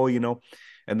Zeko? You know,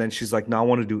 and then she's like, no, I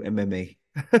want to do MMA.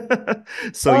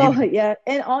 So you Oh, yeah.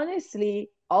 And honestly,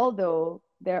 although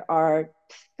there are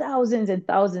thousands and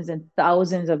thousands and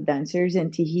thousands of dancers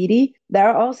in Tahiti, there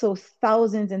are also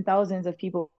thousands and thousands of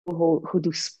people who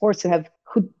do sports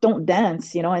who don't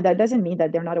dance, you know, and that doesn't mean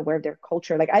that they're not aware of their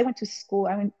culture. Like I went to school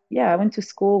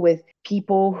with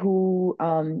people who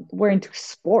were into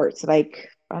sports, like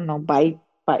I don't know, by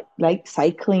like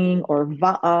cycling or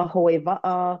va'a, hoe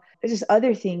va'a. There's just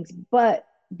other things, but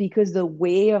because the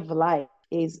way of life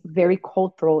is very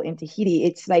cultural in Tahiti.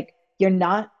 It's like you're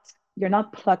not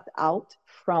plucked out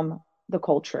from the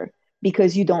culture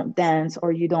because you don't dance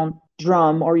or you don't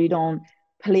drum or you don't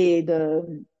play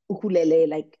the ukulele.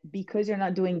 Like because you're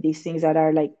not doing these things that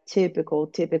are like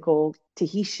typical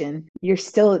Tahitian, you're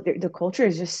still the culture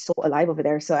is just so alive over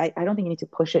there. So I don't think you need to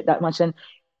push it that much. And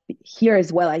here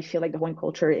as well, I feel like the Hawaiian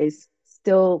culture is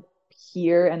still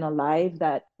here and alive,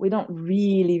 that we don't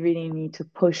really need to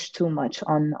push too much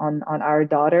on our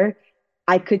daughter.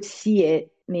 I could see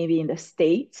it maybe in the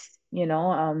States, you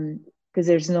know, because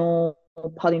there's no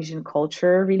Polynesian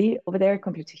culture really over there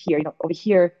compared to here. Over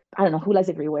here, I don't know, who lies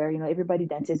everywhere. Everybody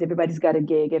dances, everybody's got a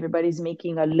gig, everybody's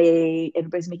making a lay,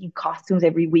 everybody's making costumes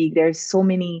every week. There's so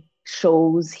many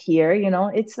shows here.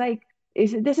 It's like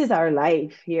this is our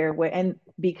life here. And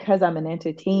because I'm an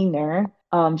entertainer,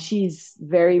 she's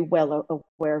very well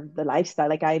aware of the lifestyle.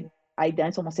 Like I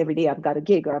dance almost every day. I've got a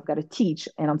gig or I've got to teach,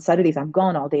 and on Saturdays I'm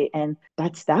gone all day, and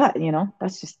that's that.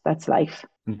 That's life.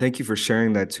 And thank you for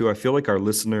sharing that too. I feel like our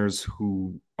listeners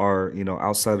who are,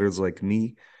 outsiders like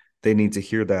me, they need to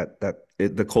hear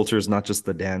the culture is not just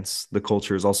the dance. The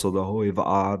culture is also the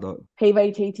hoiva'a,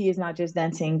 Hawaii Tahiti is not just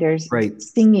dancing. There's right.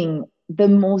 singing, the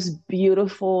most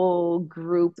beautiful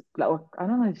group. Or I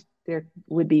don't know if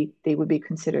they would be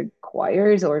considered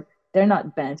choirs, or they're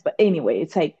not bands, but anyway,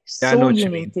 it's like Yeah, I know so what you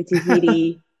unique mean. to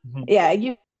Tahiti. Mhm. Yeah,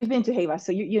 you've been to Heva,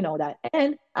 so you know that.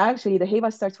 And actually, the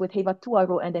Heva starts with Heva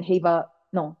Tuaro and then Heva,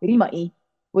 no, Rimai,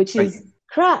 which Right, is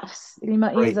crafts.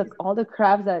 Rimai is right. all the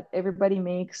crafts that everybody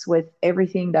makes with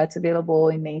everything that's available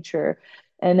in nature.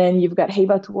 And then you've got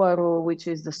Heva Tuaro, which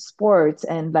is the sports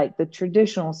and like the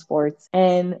traditional sports.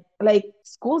 And like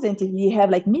schools in Tahiti have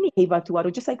like mini Heva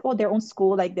Tuaro, just like their own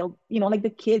school. Like they'll, like the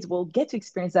kids will get to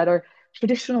experience that, or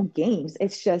traditional games.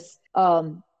 It's just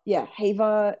yeah,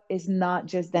 Heva is not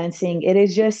just dancing. It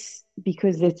is just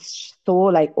because it's so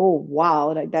like, oh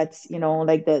wow, like that's,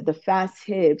 like the fast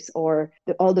hips or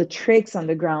all the tricks on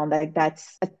the ground, like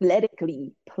that's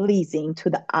athletically pleasing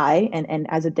to the eye. And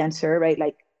as a dancer, right,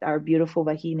 like our beautiful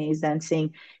Wahine is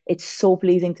dancing, it's so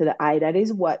pleasing to the eye. That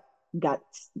is got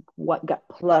what got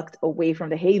plucked away from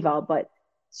the Heva, but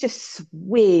it's just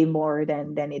way more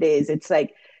than it is. It's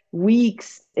like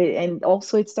weeks. And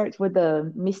also it starts with the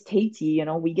Miss Tahiti.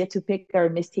 We get to pick our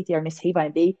Miss Tahiti, our Miss Heva,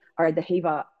 and they are the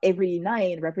Heva every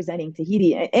night representing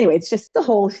Tahiti. Anyway, it's just the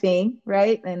whole thing,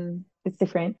 right? And it's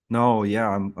different. No, yeah,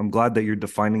 I'm glad that you're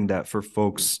defining that for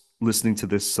folks listening to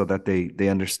this so that they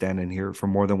understand and hear it from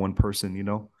more than one person,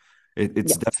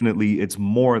 it's Yes. definitely it's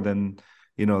more than,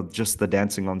 just the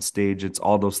dancing on stage. It's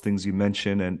all those things you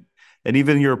mentioned, and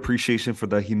even your appreciation for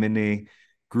the Himene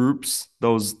groups.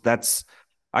 Those that's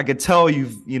I could tell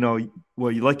well,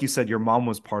 like you said, your mom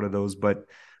was part of those, but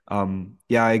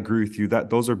yeah, I agree with you that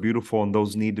those are beautiful and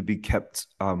those need to be kept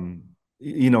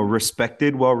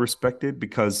respected, well respected,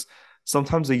 because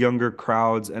sometimes the younger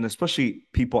crowds and especially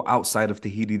people outside of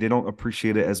Tahiti, they don't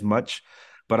appreciate it as much.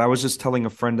 But I was just telling a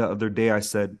friend the other day, I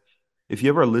said, if you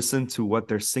ever listen to what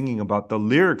they're singing about, the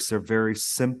lyrics are very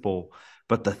simple,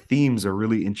 but the themes are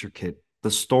really intricate.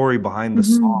 The story behind the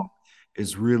song Mm-hmm.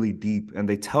 is really deep. And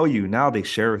they tell you now, they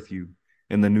share with you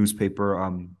in the newspaper.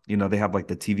 They have like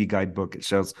the TV guidebook. It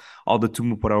shows all the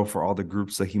tumupurau for all the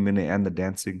groups, the himene and the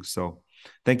dancing. So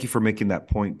thank you for making that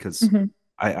point because Mm-hmm.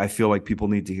 I feel like people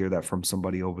need to hear that from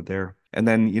somebody over there. And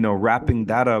then, wrapping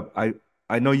that up,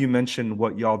 I know you mentioned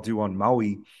what y'all do on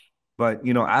Maui, but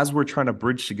as we're trying to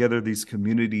bridge together these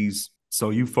communities, so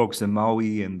you folks in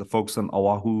Maui and the folks in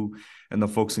Oahu and the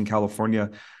folks in California,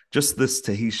 just this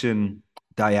Tahitian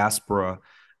diaspora,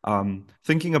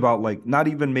 thinking about like not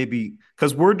even maybe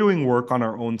because we're doing work on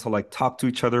our own to like talk to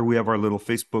each other. We have our little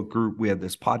Facebook group, we have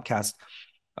this podcast.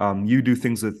 You do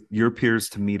things with your peers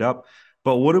to meet up.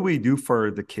 But what do we do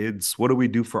for the kids? What do we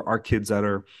do for our kids that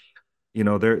are,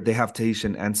 they have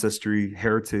Tahitian ancestry,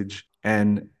 heritage,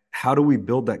 and how do we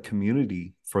build that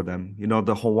community for them?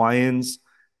 The Hawaiians,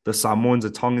 the Samoans, the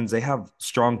Tongans, they have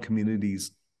strong communities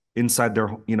inside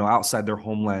their, outside their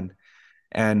homeland.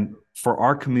 And for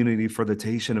our community, for the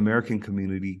Tahitian American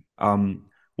community,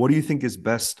 what do you think is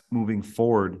best moving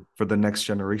forward for the next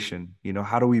generation?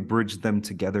 How do we bridge them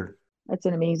together? That's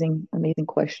an amazing, amazing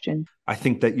question. I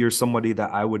think that you're somebody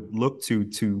that I would look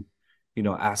to,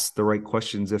 ask the right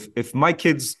questions. If my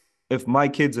kids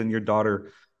and your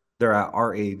daughter, they're at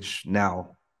our age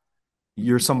now,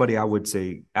 you're somebody I would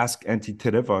say, ask Auntie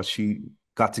Tereva. She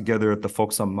got together with the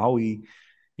folks on Maui,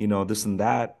 this and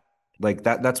that. Like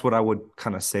that's what I would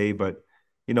kind of say. But,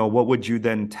 what would you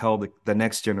then tell the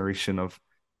next generation of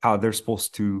how they're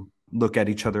supposed to look at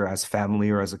each other as family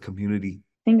or as a community?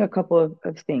 Think a couple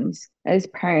of things. As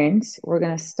parents, we're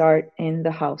going to start in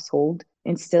the household,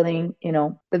 instilling,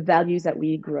 the values that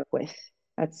we grew up with.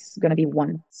 That's going to be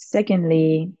one.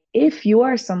 Secondly, if you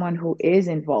are someone who is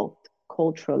involved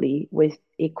culturally with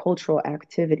a cultural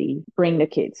activity, bring the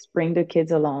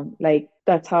kids along. Like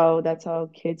that's how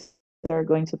kids are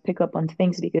going to pick up on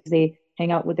things because they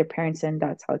hang out with their parents, and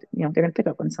that's how, they're going to pick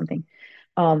up on something.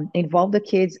 Involve the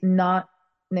kids, not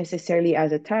necessarily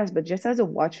as a task, but just as a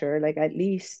watcher. Like at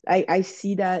least I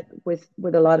see that with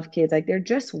a lot of kids, like they're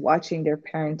just watching their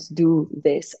parents do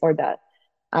this or that.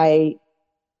 I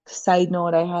Side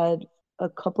note, I had a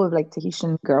couple of like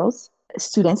Tahitian girls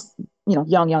students,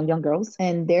 young girls,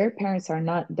 and their parents are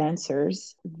not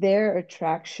dancers. Their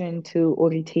attraction to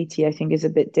Oriteti, I think, is a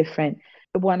bit different.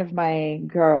 One of my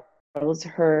girls,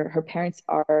 her parents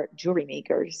are jewelry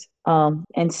makers.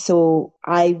 And so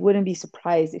I wouldn't be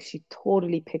surprised if she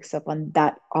totally picks up on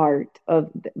that art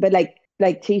of, but like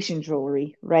Tahitian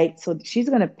jewelry, right? So she's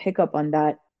gonna pick up on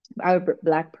that. Our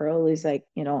black pearl is like,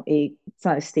 it's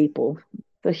not a staple,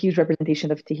 the huge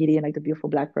representation of Tahiti and like the beautiful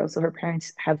black pearl. So her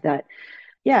parents have that.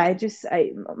 Yeah,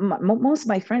 most of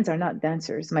my friends are not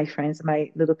dancers. My friends,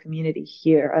 my little community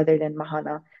here, other than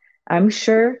Mahana. I'm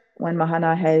sure when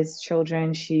Mahana has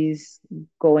children, she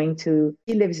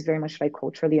lives very much like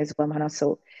culturally as well, Mahana.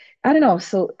 So I don't know.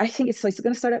 So I think it's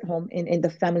going to start at home in the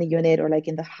family unit or like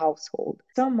in the household.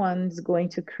 Someone's going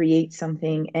to create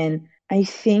something. And I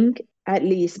think at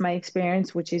least my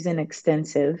experience, which isn't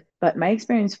extensive, but my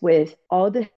experience with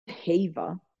all the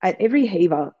Heva, at every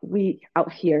Heva we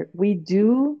out here, we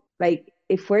do like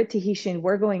if we're Tahitian,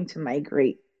 we're going to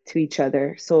migrate to each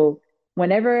other. So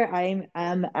whenever I'm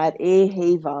at a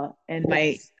Heva and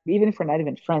even if we're not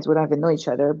even friends, we don't even know each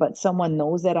other, but someone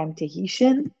knows that I'm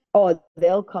Tahitian, oh,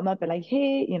 they'll come up and like,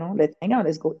 hey, let's hang out,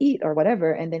 let's go eat or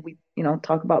whatever. And then we,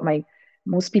 talk about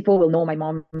most people will know my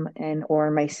mom and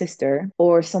or my sister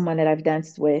or someone that I've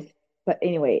danced with. But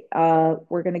anyway,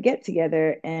 we're gonna get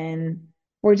together and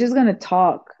we're just gonna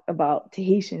talk about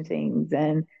Tahitian things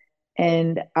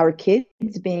and our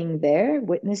kids being there,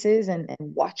 witnesses and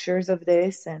watchers of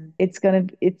this, and it's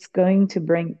going to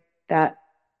bring that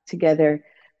together.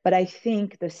 But I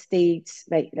think the states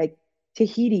like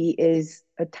Tahiti is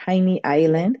a tiny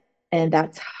island, and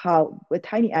that's how a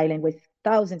tiny island with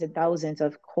thousands and thousands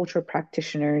of cultural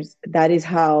practitioners, that is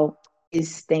how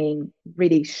is staying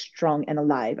really strong and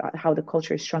alive, how the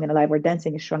culture is strong and alive, where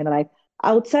dancing is strong and alive.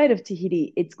 Outside of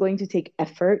Tahiti, it's going to take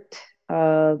effort.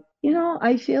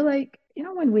 I feel like,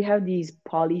 when we have these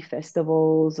poly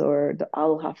festivals or the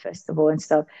Aloha festival and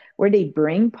stuff, where they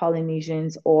bring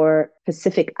Polynesians or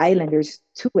Pacific Islanders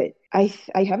to it, I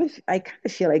kind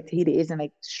of feel like Tahiti isn't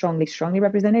like strongly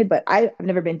represented, but I've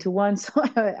never been to one, so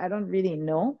I don't really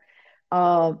know.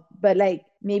 But like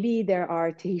maybe there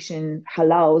are Tahitian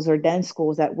halaus or dance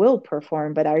schools that will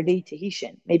perform, but are they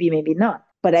Tahitian? Maybe not.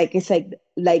 But like it's like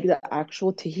the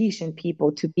actual Tahitian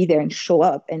people to be there and show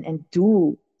up and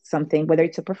do something, whether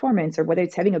it's a performance or whether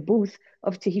it's having a booth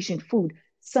of Tahitian food,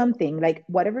 something like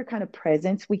whatever kind of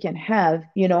presence we can have,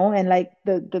 and like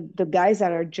the guys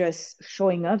that are just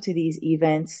showing up to these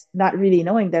events, not really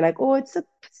knowing they're like, oh, it's a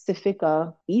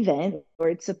Pacifica event or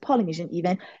it's a Polynesian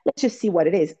event. Let's just see what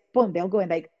it is. Boom, they'll go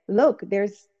and like, look,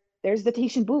 there's the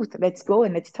Tahitian booth. Let's go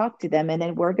and let's talk to them. And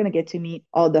then we're gonna get to meet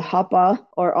all the Hapa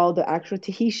or all the actual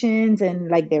Tahitians and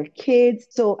like their kids.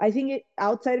 So I think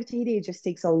outside of Tahiti, it just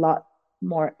takes a lot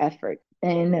more effort.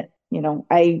 And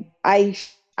I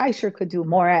sure could do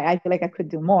more. I feel like I could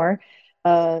do more.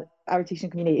 Our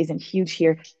Tahitian community isn't huge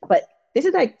here, but this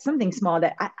is like something small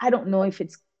that I don't know if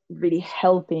it's really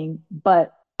helping,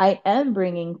 but I am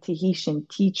bringing Tahitian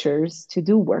teachers to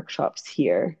do workshops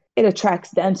here. It attracts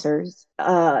dancers,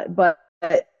 but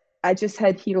I just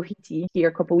had Hirohiti here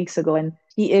a couple weeks ago, and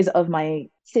he is of my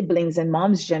siblings and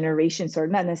mom's generation, so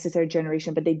not necessarily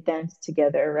generation, but they dance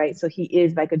together, right? So he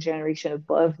is like a generation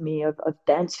above me of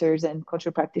dancers and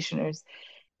cultural practitioners.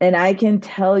 And I can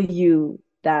tell you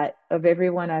that of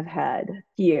everyone I've had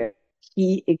here,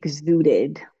 he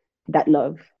exuded that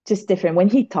love. Just different. When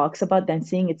he talks about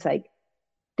dancing, it's like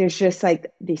there's just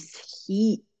like this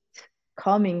heat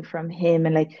coming from him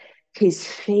and like his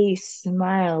face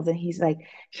smiles and he's like,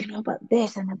 about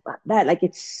this and about that. Like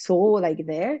it's so like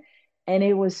there. And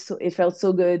it felt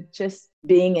so good just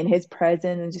being in his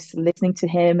presence and just listening to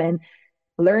him and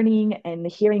learning and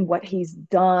hearing what he's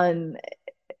done.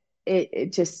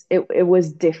 It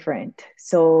was different.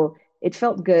 So it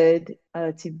felt good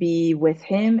to be with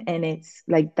him, and it's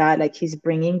like that, like he's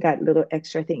bringing that little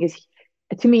extra thing. Is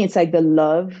To me, it's like the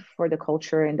love for the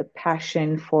culture and the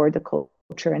passion for the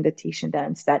culture and the Tahitian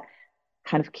dance that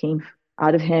kind of came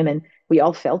out of him, and we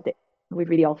all felt it. We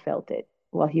really all felt it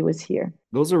while he was here.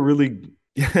 Those are really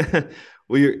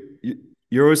well,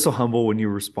 you're always so humble when you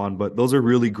respond, but those are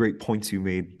really great points you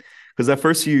made. Because at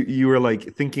first you were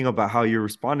like thinking about how you're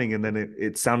responding, and then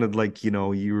it sounded like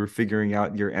you were figuring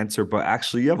out your answer, but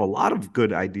actually you have a lot of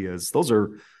good ideas. Those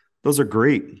are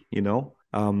great.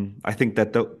 I think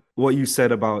that what you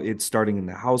said about it starting in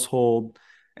the household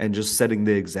and just setting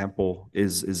the example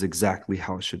is exactly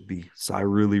how it should be. So I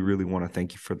really, really want to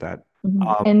thank you for that.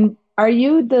 Mhm. And are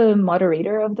you the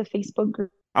moderator of the Facebook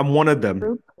group? I'm one of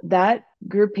them. That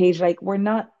group page, like we're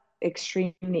not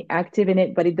extremely active in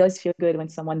it, but it does feel good when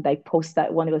someone like posts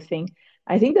that one little thing.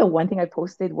 I think the one thing I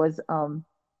posted was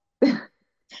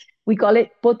we call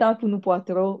it pota punu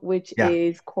puatro, which Yeah.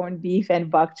 is corned beef and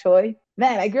bok choy.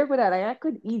 Man, I grew up with that. I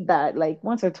could eat that like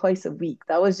once or twice a week.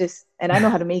 That was just, and I know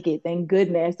how to make it. Thank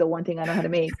goodness, the one thing I know how to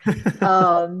make.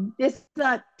 It's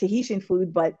not Tahitian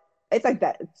food, but it's like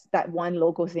that. It's that one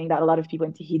local thing that a lot of people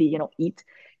in Tahiti, eat.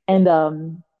 And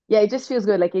yeah, it just feels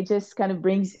good. Like it just kind of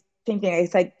brings same thing.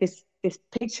 It's like this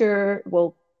picture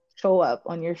will show up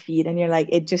on your feed and you're like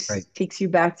it Right. just takes you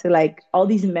back to like all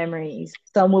these memories.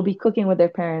 Some will be cooking with their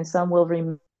parents, some will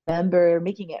remember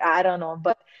making it, I don't know,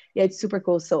 but yeah, it's super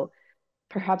cool. So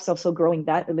perhaps also growing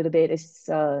that a little bit is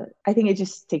I think it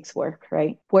just takes work,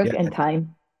 right? Work Yeah. and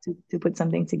time to put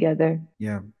something together.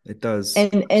 Yeah, it does.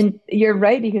 And you're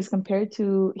right because compared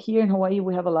to here in Hawaii,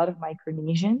 we have a lot of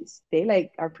Micronesians. They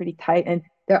like are pretty tight, and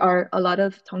there are a lot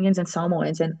of Tongans and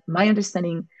Samoans. And my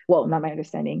understanding, well, not my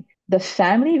understanding, the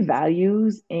family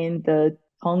values in the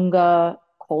Tonga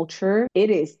culture, it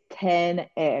is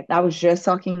 10x. I was just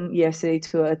talking yesterday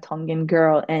to a Tongan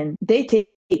girl, and they take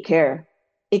care.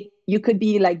 You could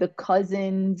be like the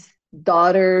cousin's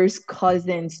daughter's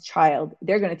cousin's child.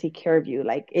 They're gonna take care of you.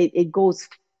 Like it goes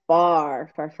far,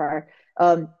 far, far.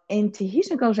 In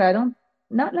Tahitian culture, I don't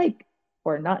not like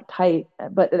or not tight,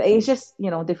 but it's just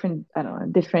different. I don't know,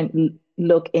 different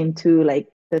look into like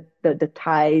the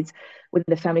ties with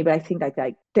the family. But I think like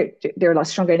they're a lot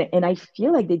stronger, and I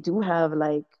feel like they do have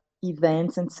like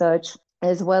events and such.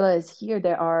 As well as here,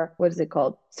 there are what is it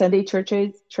called? Sunday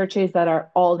churches that are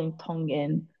all in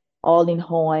Tongan, all in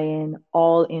Hawaiian,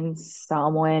 all in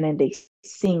Samoan, and they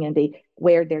sing and they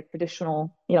wear their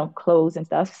traditional, clothes and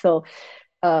stuff. So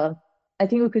uh, I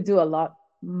think we could do a lot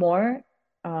more.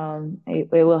 It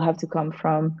will have to come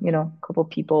from, a couple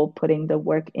people putting the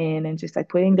work in and just like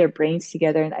putting their brains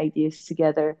together and ideas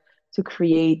together to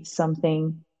create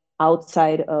something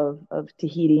outside of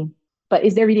Tahiti. But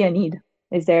is there really a need?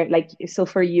 Is there like so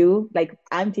for you, like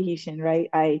I'm Tahitian, right?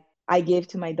 I give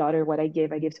to my daughter what I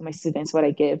give to my students what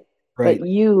I give. But Right.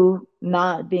 you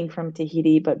not being from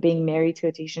Tahiti, but being married to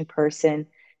a Tahitian person,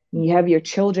 you have your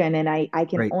children, and I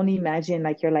can Right. only imagine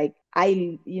like you're like,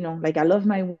 like I love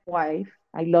my wife.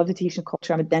 I love the Tahitian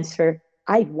culture. I'm a dancer.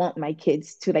 I want my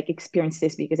kids to like experience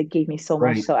this because it gave me so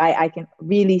much. Right. So I can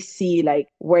really see like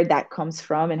where that comes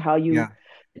from and how you Yeah.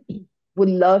 would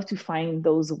love to find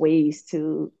those ways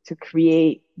to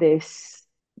create this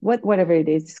whatever it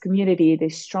is, this community,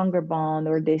 this stronger bond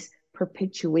or this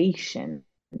perpetuation,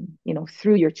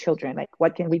 through your children. Like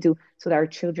what can we do so that our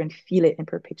children feel it and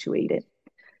perpetuate it?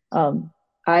 um,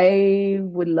 I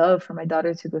would love for my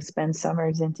daughter to go spend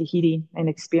summers in Tahiti and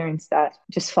experience that.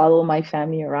 Just follow my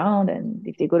family around, and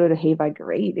if they go to the Hawaii,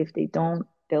 great. If they don't,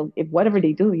 they'll if whatever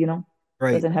they do,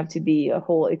 Right. doesn't have to be a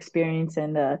whole experience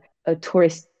and a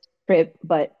tourist trip,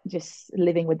 but just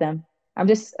living with them. I'm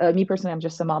just me personally. I'm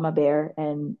just a mama bear,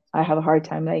 and I have a hard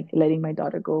time like letting my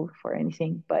daughter go for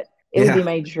anything. But it would be Yeah.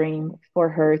 my dream for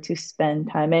her to spend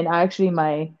time. And actually,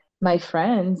 my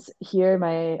friends here,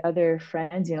 my other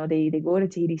friends, they go to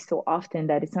Tahiti so often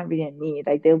that it's not really a need.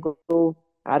 Like they'll go,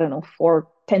 I don't know,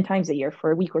 10 times a year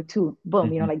for a week or two.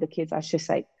 Boom, Mhm. like the kids are just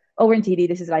like, oh, we're in Tahiti,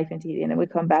 this is life in Tahiti. And then we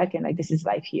come back and like this is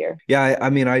life here. Yeah, I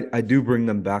mean, I do bring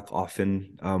them back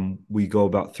often. We go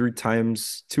about 3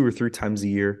 times, 2 or 3 times a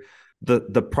year.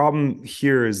 The problem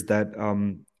here is that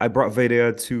I brought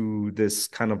Verea to this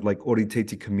kind of like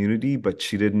Oriteti community, but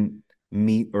she didn't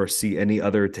meet or see any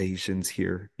other Tahitians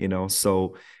here.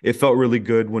 So it felt really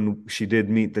good when she did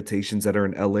meet the Tahitians that are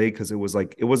in LA because it was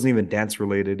like it wasn't even dance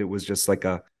related. It was just like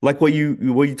a like what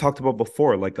you talked about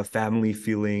before, like a family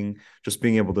feeling, just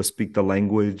being able to speak the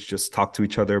language, just talk to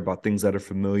each other about things that are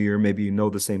familiar. Maybe you know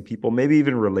the same people, maybe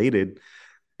even related.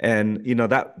 And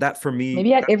that for me,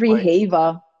 Maybe at that's every why,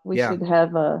 Heva, we yeah, should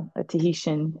have a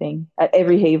Tahitian thing. At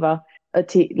every Heva,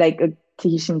 like a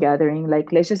Tahitian gathering.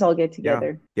 Like, let's just all get yeah,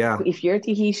 together. yeah. If you're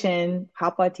Tahitian,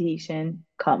 Hapa Tahitian,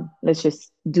 come. Let's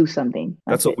just do something.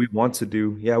 That's That's what it. we want to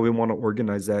do. Yeah, we want to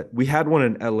organize that. We had one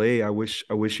in LA. I wish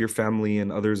your family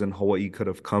and others in Hawaii could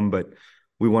have come, but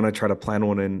we want to try to plan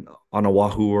one in on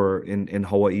Oahu or in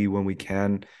Hawaii when we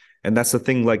can. And that's the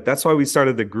thing, like that's why we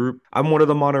started the group. I'm one of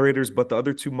the moderators, but the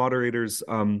other two moderators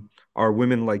are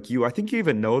women like you. I think you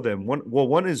even know them.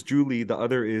 One is Julie, the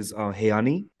other is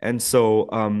Heani. And so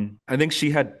I think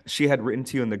she had written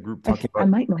to you in the group talking I about,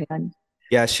 might know him.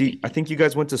 yeah, I think you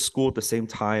guys went to school at the same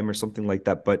time or something like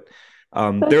that. But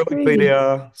That's they're like crazy.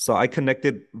 Vedea. So I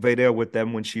connected Vedea with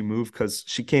them when she moved because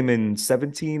she came in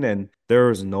 17 and there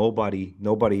was nobody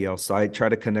else. So I tried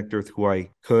to connect her with who I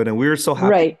could. And we were so happy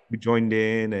Right. we joined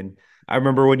in. And I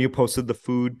remember when you posted the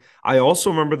food. I also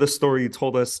remember the story you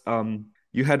told us.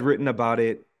 You had written about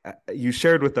it you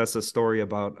shared with us a story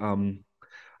about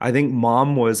I think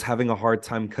mom was having a hard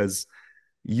time because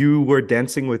you were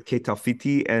dancing with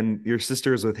Ketafiti and your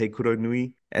sister is with Hekuro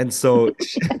Nui. And so,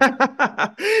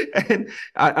 and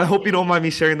I hope you don't mind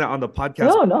me sharing that on the podcast.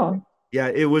 No, no. Yeah,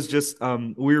 it was just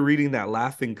we were reading that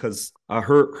laughing because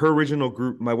her original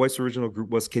group, my wife's original group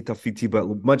was Ketafiti,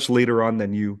 but much later on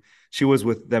than you. She was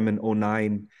with them in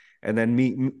 '09. And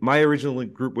then my original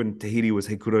group when Tahiti was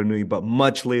Hekuro Nui, but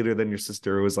much later than your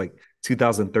sister. It was like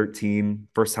 2013,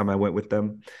 first time I went with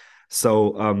them.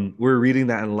 So we were reading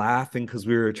that and laughing because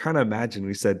we were trying to imagine.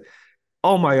 We said,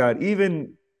 oh my God,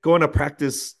 even going to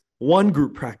practice one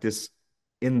group practice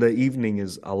in the evening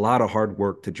is a lot of hard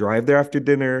work to drive there after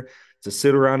dinner, to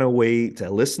sit around and wait, to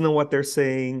listen to what they're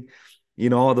saying,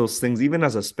 all those things, even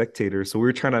as a spectator. So we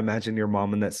were trying to imagine your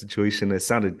mom in that situation. It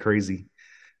sounded crazy.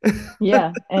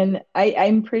 Yeah, and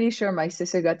I'm pretty sure my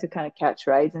sister got to kind of catch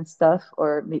rides and stuff,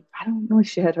 or maybe, I don't know if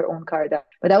she had her own car.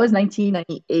 But that was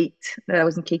 1998 that I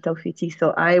was in Cape Taufiti,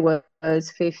 so I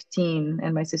was 15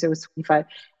 and my sister was 25.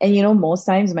 And most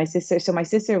times my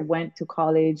sister went to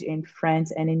college in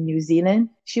France and in New Zealand.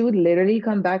 She would literally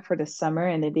come back for the summer,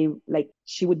 and then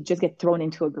she would just get thrown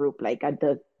into a group like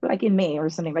in May or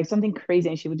something, like something crazy,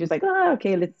 and she would just like, oh,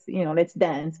 okay, let's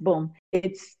dance, boom.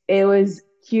 It was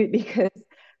cute because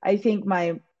I think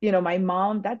my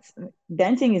mom, that's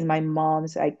dancing is my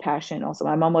mom's like passion also.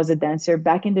 My mom was a dancer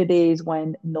back in the days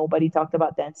when nobody talked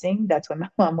about dancing. That's when my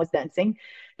mom was dancing.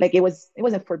 Like it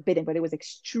wasn't forbidden, but it was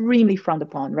extremely frowned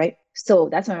upon, right? So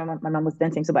that's when my mom was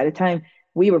dancing. So by the time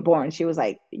we were born, she was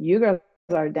like, you girls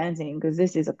are dancing because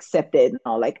this is accepted.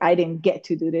 No, like I didn't get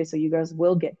to do this, so you girls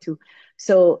will get to.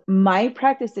 So my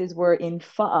practices were in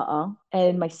Fa'a,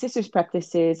 and my sister's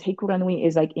practices, Heikuranui,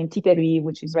 is like in Tiperui,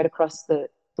 which is right across the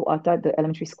To'ata, the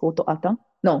elementary school, To'ata.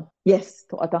 No, yes,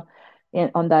 To'ata,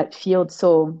 and on that field.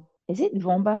 So is it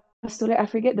Vomba Sule? I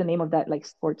forget the name of that like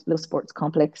little sports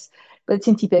complex, but it's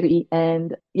in Tiperui.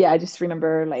 And yeah, I just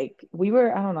remember like we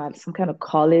were, I don't know, at some kind of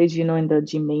college, in the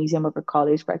gymnasium of a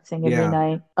college practicing every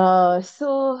Yeah. night.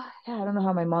 So yeah, I don't know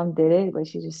how my mom did it, but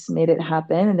she just made it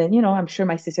happen. And then, I'm sure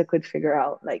my sister could figure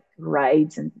out like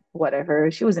rides and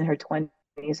whatever. She was in her 20s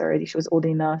already. She was old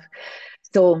enough.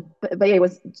 So, but yeah, it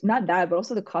was not that, but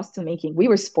also the costume making. We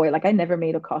were spoiled. Like I never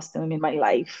made a costume in my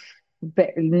life, but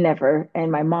never.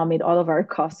 And my mom made all of our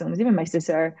costumes. Even my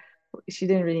sister, she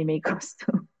didn't really make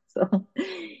costumes. So,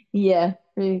 yeah,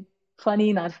 really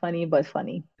funny, not funny, but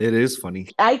funny. It is funny.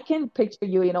 I can picture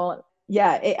you,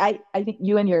 yeah, I think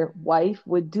you and your wife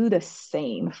would do the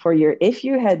same for if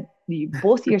you had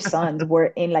both your sons were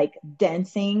in like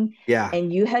dancing Yeah.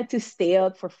 and you had to stay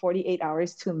up for 48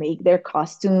 hours to make their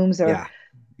costumes or Yeah.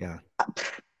 Yeah.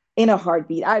 in a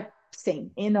heartbeat. I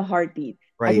sing in a heartbeat.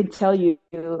 I Right. can tell you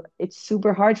it's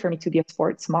super hard for me to be a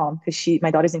sports mom because my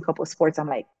daughter's in a couple of sports. I'm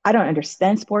like, I don't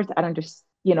understand sports. I don't just,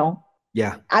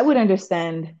 Yeah. I would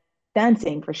understand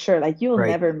dancing for sure. Like you'll Right.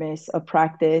 never miss a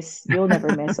practice, you'll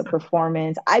never miss a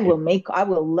performance. I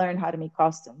will learn how to make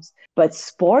costumes. But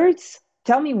sports,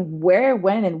 tell me where,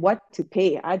 when, and what to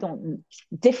pay. I don't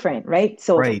different, right?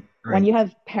 So Right. when Right. you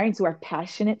have parents who are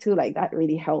passionate too, like that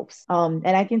really helps. And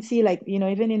I can see like,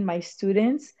 even in my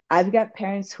students, I've got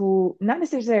parents who not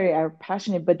necessarily are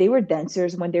passionate, but they were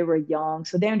dancers when they were young.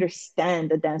 So they understand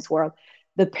the dance world.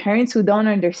 The parents who don't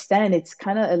understand, it's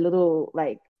kind of a little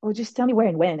like, oh, just tell me where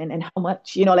and when and how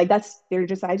much, like they're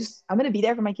just, I'm going to be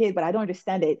there for my kid, but I don't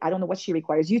understand it. I don't know what she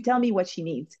requires. You tell me what she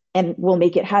needs and we'll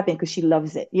make it happen because she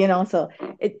loves it. So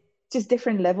it just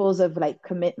different levels of like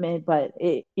commitment, but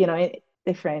it's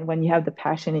different when you have the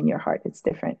passion in your heart. It's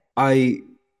different. I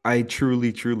I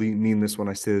truly, truly mean this when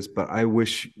I say this, but I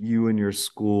wish you and your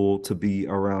school to be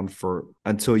around for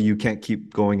until you can't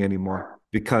keep going anymore.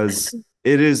 Because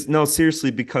it is no,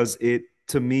 seriously, because it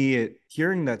to me,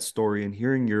 hearing that story and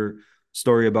hearing your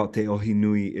story about Te Ohi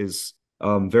Nui is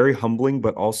very humbling,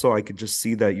 but also I could just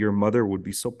see that your mother would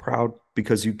be so proud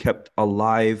because you kept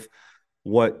alive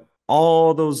what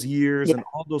all those years and Yeah.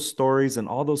 all those stories and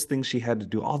all those things she had to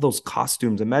do, all those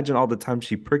costumes. Imagine all the time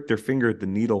she pricked her finger at the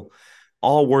needle,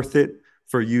 all worth it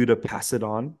for you to pass it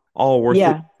on, all worth it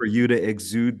Yeah. for you to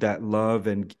exude that love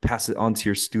and pass it on to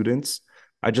your students.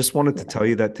 I just wanted to Yeah. tell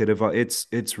you that, Tereva,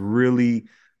 it's really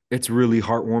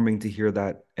heartwarming to hear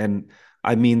that. And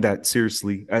I mean that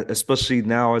seriously, especially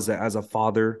now as a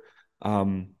father,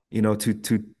 to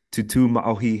two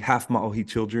Maohi, half Maohi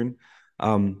children.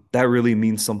 That really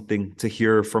means something to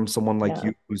hear from someone like Yeah.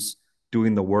 you who's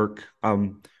doing the work.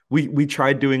 We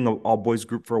tried doing an all boys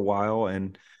group for a while,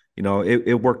 and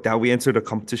it worked out. We entered a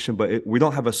competition, but we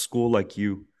don't have a school like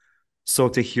you. So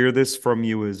to hear this from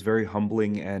you is very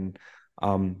humbling, and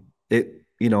it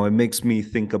it makes me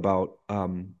think about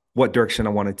what direction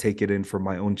I want to take it in for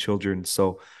my own children.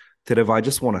 So, Tereva, I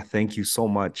just want to thank you so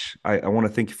much. I want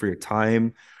to thank you for your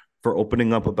time, for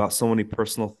opening up about so many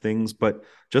personal things, but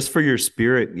just for your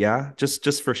spirit, yeah,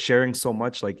 just for sharing so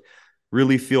much. Like,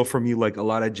 really feel from you like a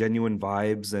lot of genuine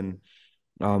vibes and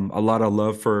a lot of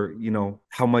love for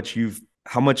how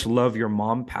much love your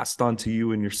mom passed on to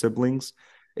you and your siblings.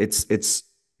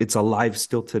 It's alive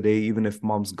still today, even if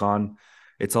mom's gone.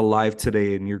 It's alive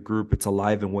today in your group. It's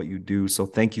alive in what you do. So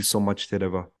thank you so much,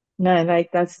 Tereva. No,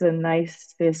 like that's the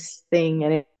nicest thing,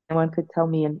 and anyone could tell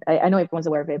me, and I know everyone's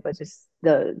aware of it, but just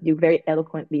the you very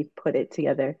eloquently put it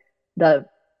together. The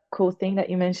cool thing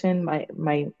that you mentioned,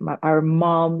 my our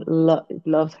mom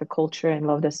loved her culture and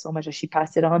loved us so much that she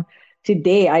passed it on.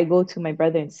 Today, I go to my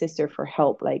brother and sister for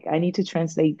help. Like, I need to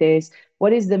translate this.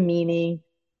 What is the meaning?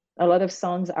 A lot of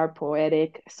songs are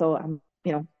poetic, so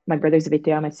my brother's a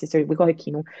Betea, my sister, we call her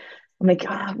Kinu. I'm like,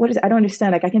 what is, I don't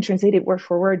understand. Like, I can translate it word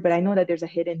for word, but I know that there's a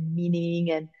hidden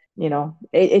meaning, and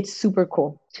it's super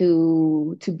cool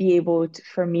to be able to,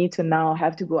 for me to now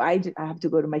have to go. I have to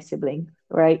go to my sibling,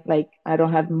 right? Like, I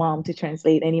don't have mom to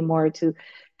translate anymore to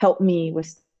help me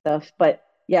with stuff. But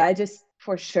yeah, I just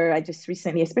for sure, I just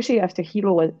recently, especially after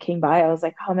came by, I was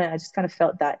like, oh man, I just kind of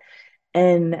felt that.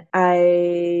 And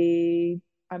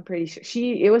I'm pretty sure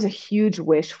it was a huge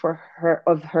wish for her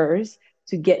of hers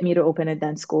to get me to open a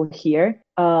dance school here.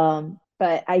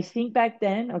 But I think back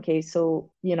then, okay,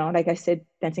 so like I said,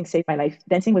 dancing saved my life.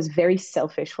 Dancing was very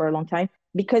selfish for a long time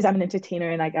because I'm an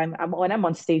entertainer, and like I'm when I'm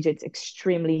on stage, it's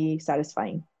extremely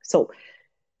satisfying. So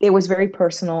it was very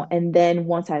personal. And then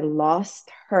once I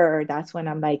lost her, that's when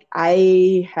I'm like,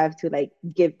 I have to like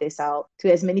give this out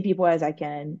to as many people as I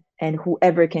can, and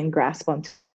whoever can grasp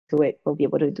onto it will be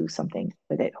able to do something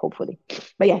with it, hopefully.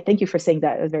 But yeah, thank you for saying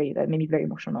that. That made me very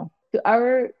emotional. To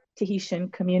our Tahitian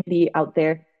community out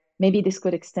there, maybe this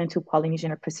could extend to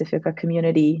Polynesian or Pacifica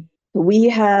community. We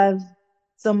have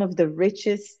some of the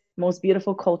richest, most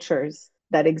beautiful cultures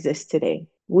that exist today.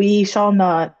 We shall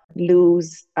not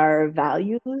lose our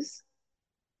values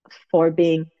for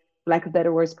being, lack of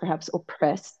better words, perhaps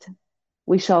oppressed.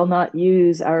 We shall not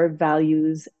use our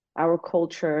values, our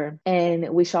culture, and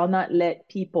we shall not let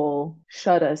people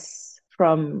shut us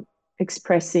from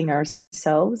expressing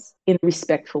ourselves in a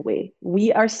respectful way.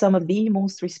 We are some of the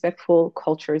most respectful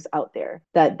cultures out there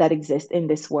that exist in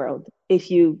this world.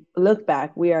 If you look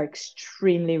back, we are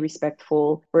extremely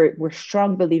respectful. We're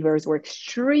strong believers. We're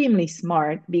extremely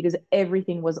smart because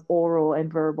everything was oral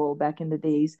and verbal back in the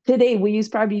days. Today, we use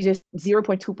probably just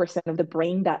 0.2% of the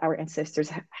brain that our ancestors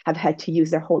have had to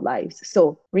use their whole lives.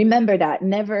 So remember that.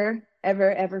 Never,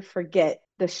 ever, ever forget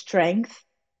the strength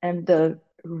and the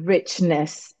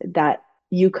richness that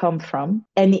you come from.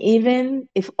 And even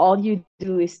if all you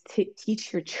do is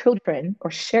teach your children or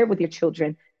share with your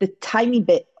children the tiny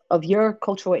bit of your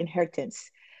cultural inheritance,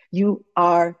 you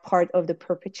are part of the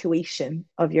perpetuation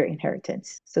of your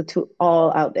inheritance. So to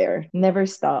all out there, never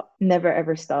stop, never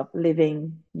ever stop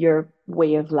living your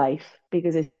way of life,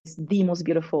 because it's the most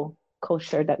beautiful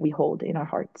culture that we hold in our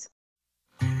hearts.